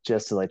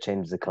just to like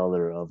change the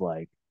color of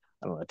like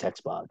I don't know a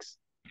text box.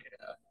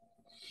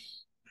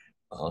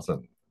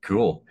 Awesome.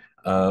 Cool.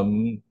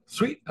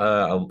 Sweet.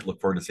 I'll look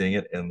forward to seeing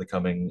it in the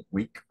coming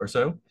week or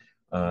so.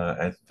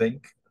 I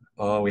think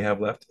all we have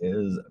left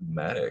is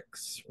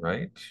Maddox,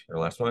 right? Our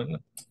last one.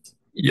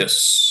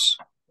 Yes.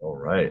 All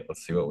right.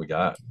 Let's see what we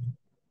got.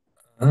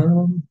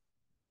 Let's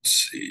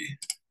see.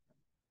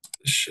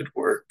 This should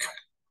work.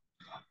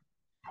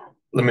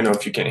 Let me know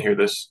if you can't hear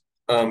this.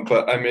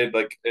 But I made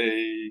like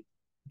a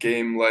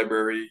game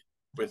library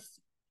with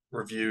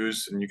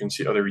reviews, and you can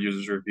see other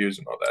users' reviews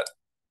and all that.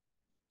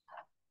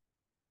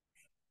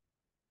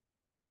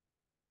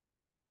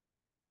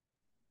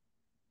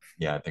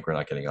 Yeah, I think we're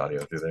not getting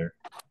audio through there.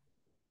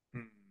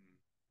 Hmm.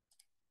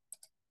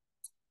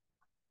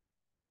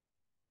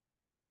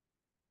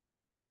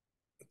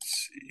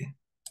 Let's see.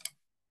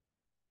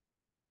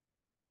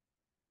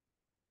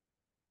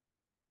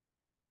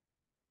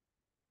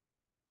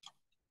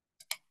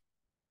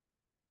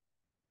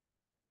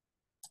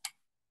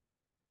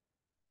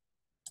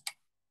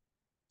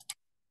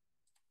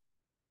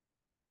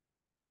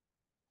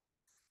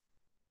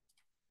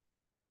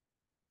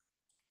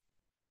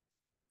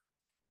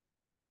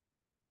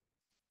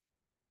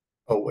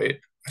 Oh,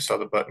 wait, I saw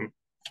the button.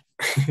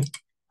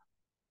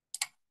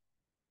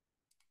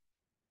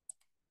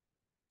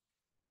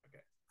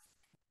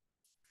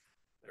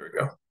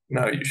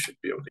 Now you should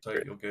be able to. So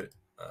you'll get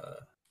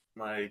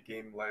my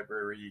game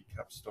library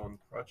Capstone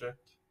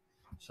project.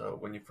 So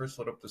when you first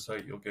load up the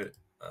site, you'll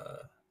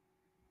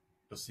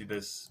see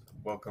this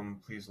welcome,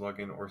 please log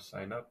in or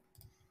sign up.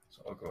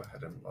 So I'll go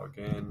ahead and log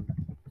in.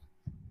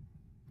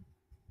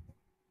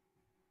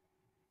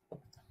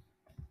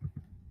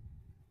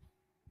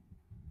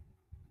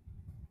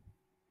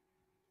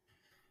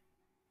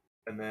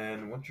 And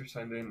then once you're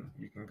signed in,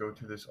 you can go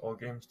to this All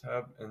Games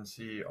tab and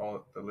see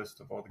all the list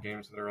of all the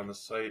games that are on the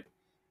site.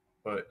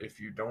 But if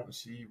you don't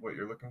see what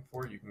you're looking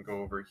for, you can go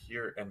over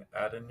here and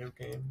add a new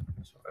game.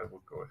 So I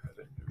will go ahead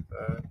and do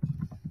that.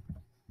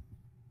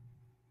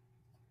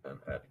 And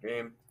add a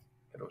game.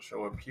 It'll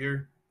show up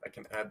here. I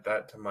can add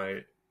that to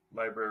my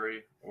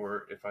library,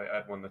 or if I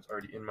add one that's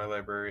already in my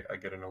library, I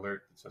get an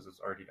alert that says it's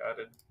already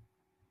added.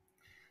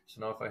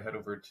 So now if I head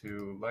over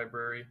to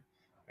library,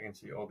 I can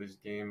see all these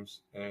games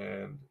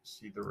and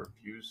see the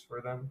reviews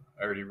for them.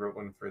 I already wrote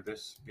one for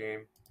this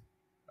game,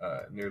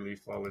 Nearly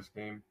Flawless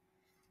Game.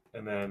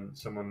 And then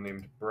someone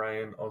named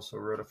Brian also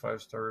wrote a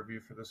 5-star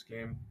review for this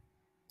game.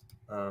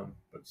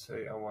 But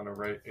say I want to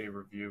write a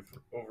review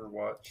for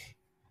Overwatch.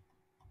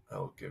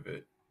 I'll give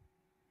it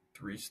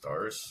 3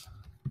 stars.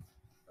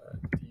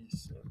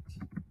 Decent.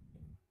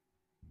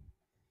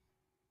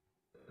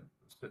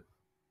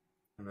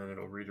 And then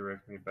it'll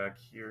redirect me back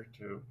here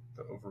to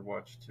the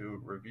Overwatch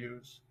 2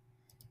 reviews.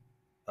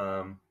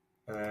 And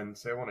then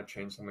say I want to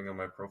change something on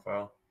my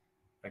profile,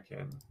 I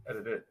can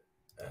edit it.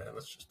 And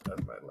let's just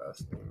add my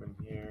last name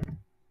in here.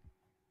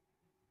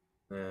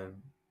 Then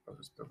I'll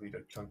just delete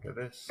a chunk of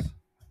this.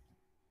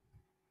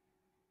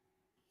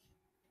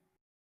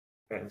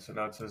 And so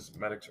now it says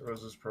Maddox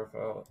Rose's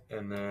profile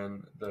and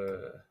then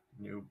the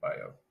new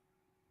bio.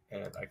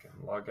 And I can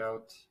log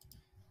out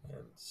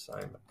and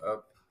sign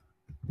up.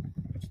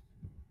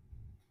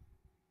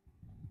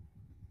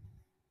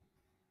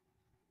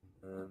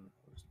 And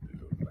let's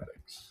do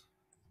Maddox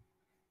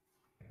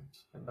and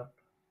sign up.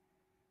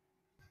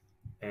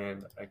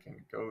 And I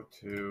can go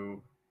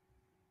to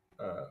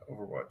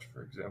Overwatch,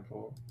 for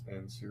example,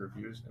 and see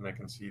reviews, and I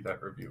can see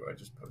that review I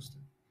just posted.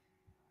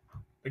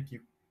 Thank you.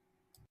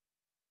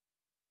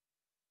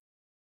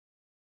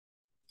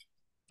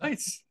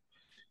 Nice.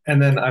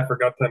 And then I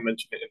forgot to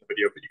mention it in the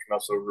video, but you can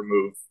also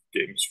remove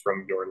games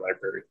from your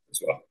library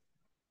as well.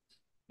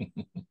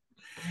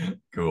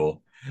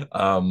 Cool.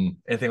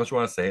 Anything else you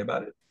want to say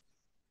about it?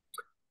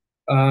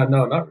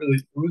 No, not really.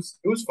 It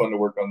was fun to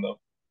work on though.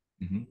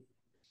 Mm-hmm.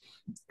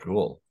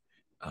 Cool.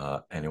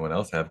 Anyone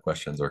else have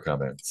questions or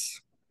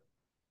comments?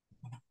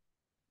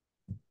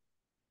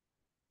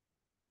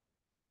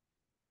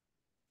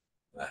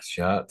 Last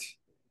shot.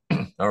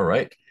 All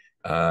right.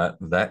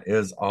 That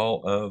is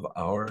all of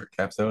our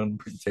capstone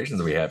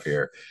presentations we have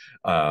here.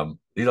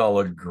 These all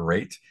look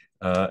great,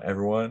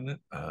 everyone.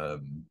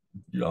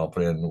 You all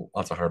put in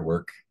lots of hard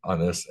work on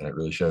this, and it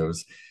really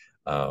shows.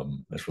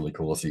 It's really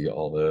cool to see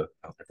all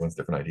everyone's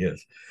different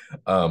ideas.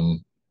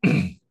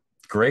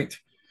 Great.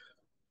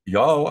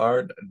 Y'all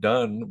are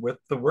done with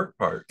the work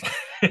part.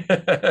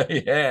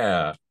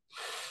 Yeah.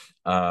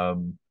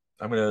 I'm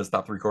going to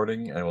stop the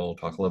recording and we'll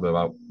talk a little bit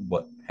about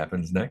what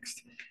happens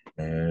next.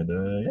 And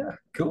yeah,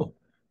 cool.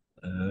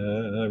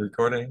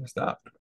 Recording stopped.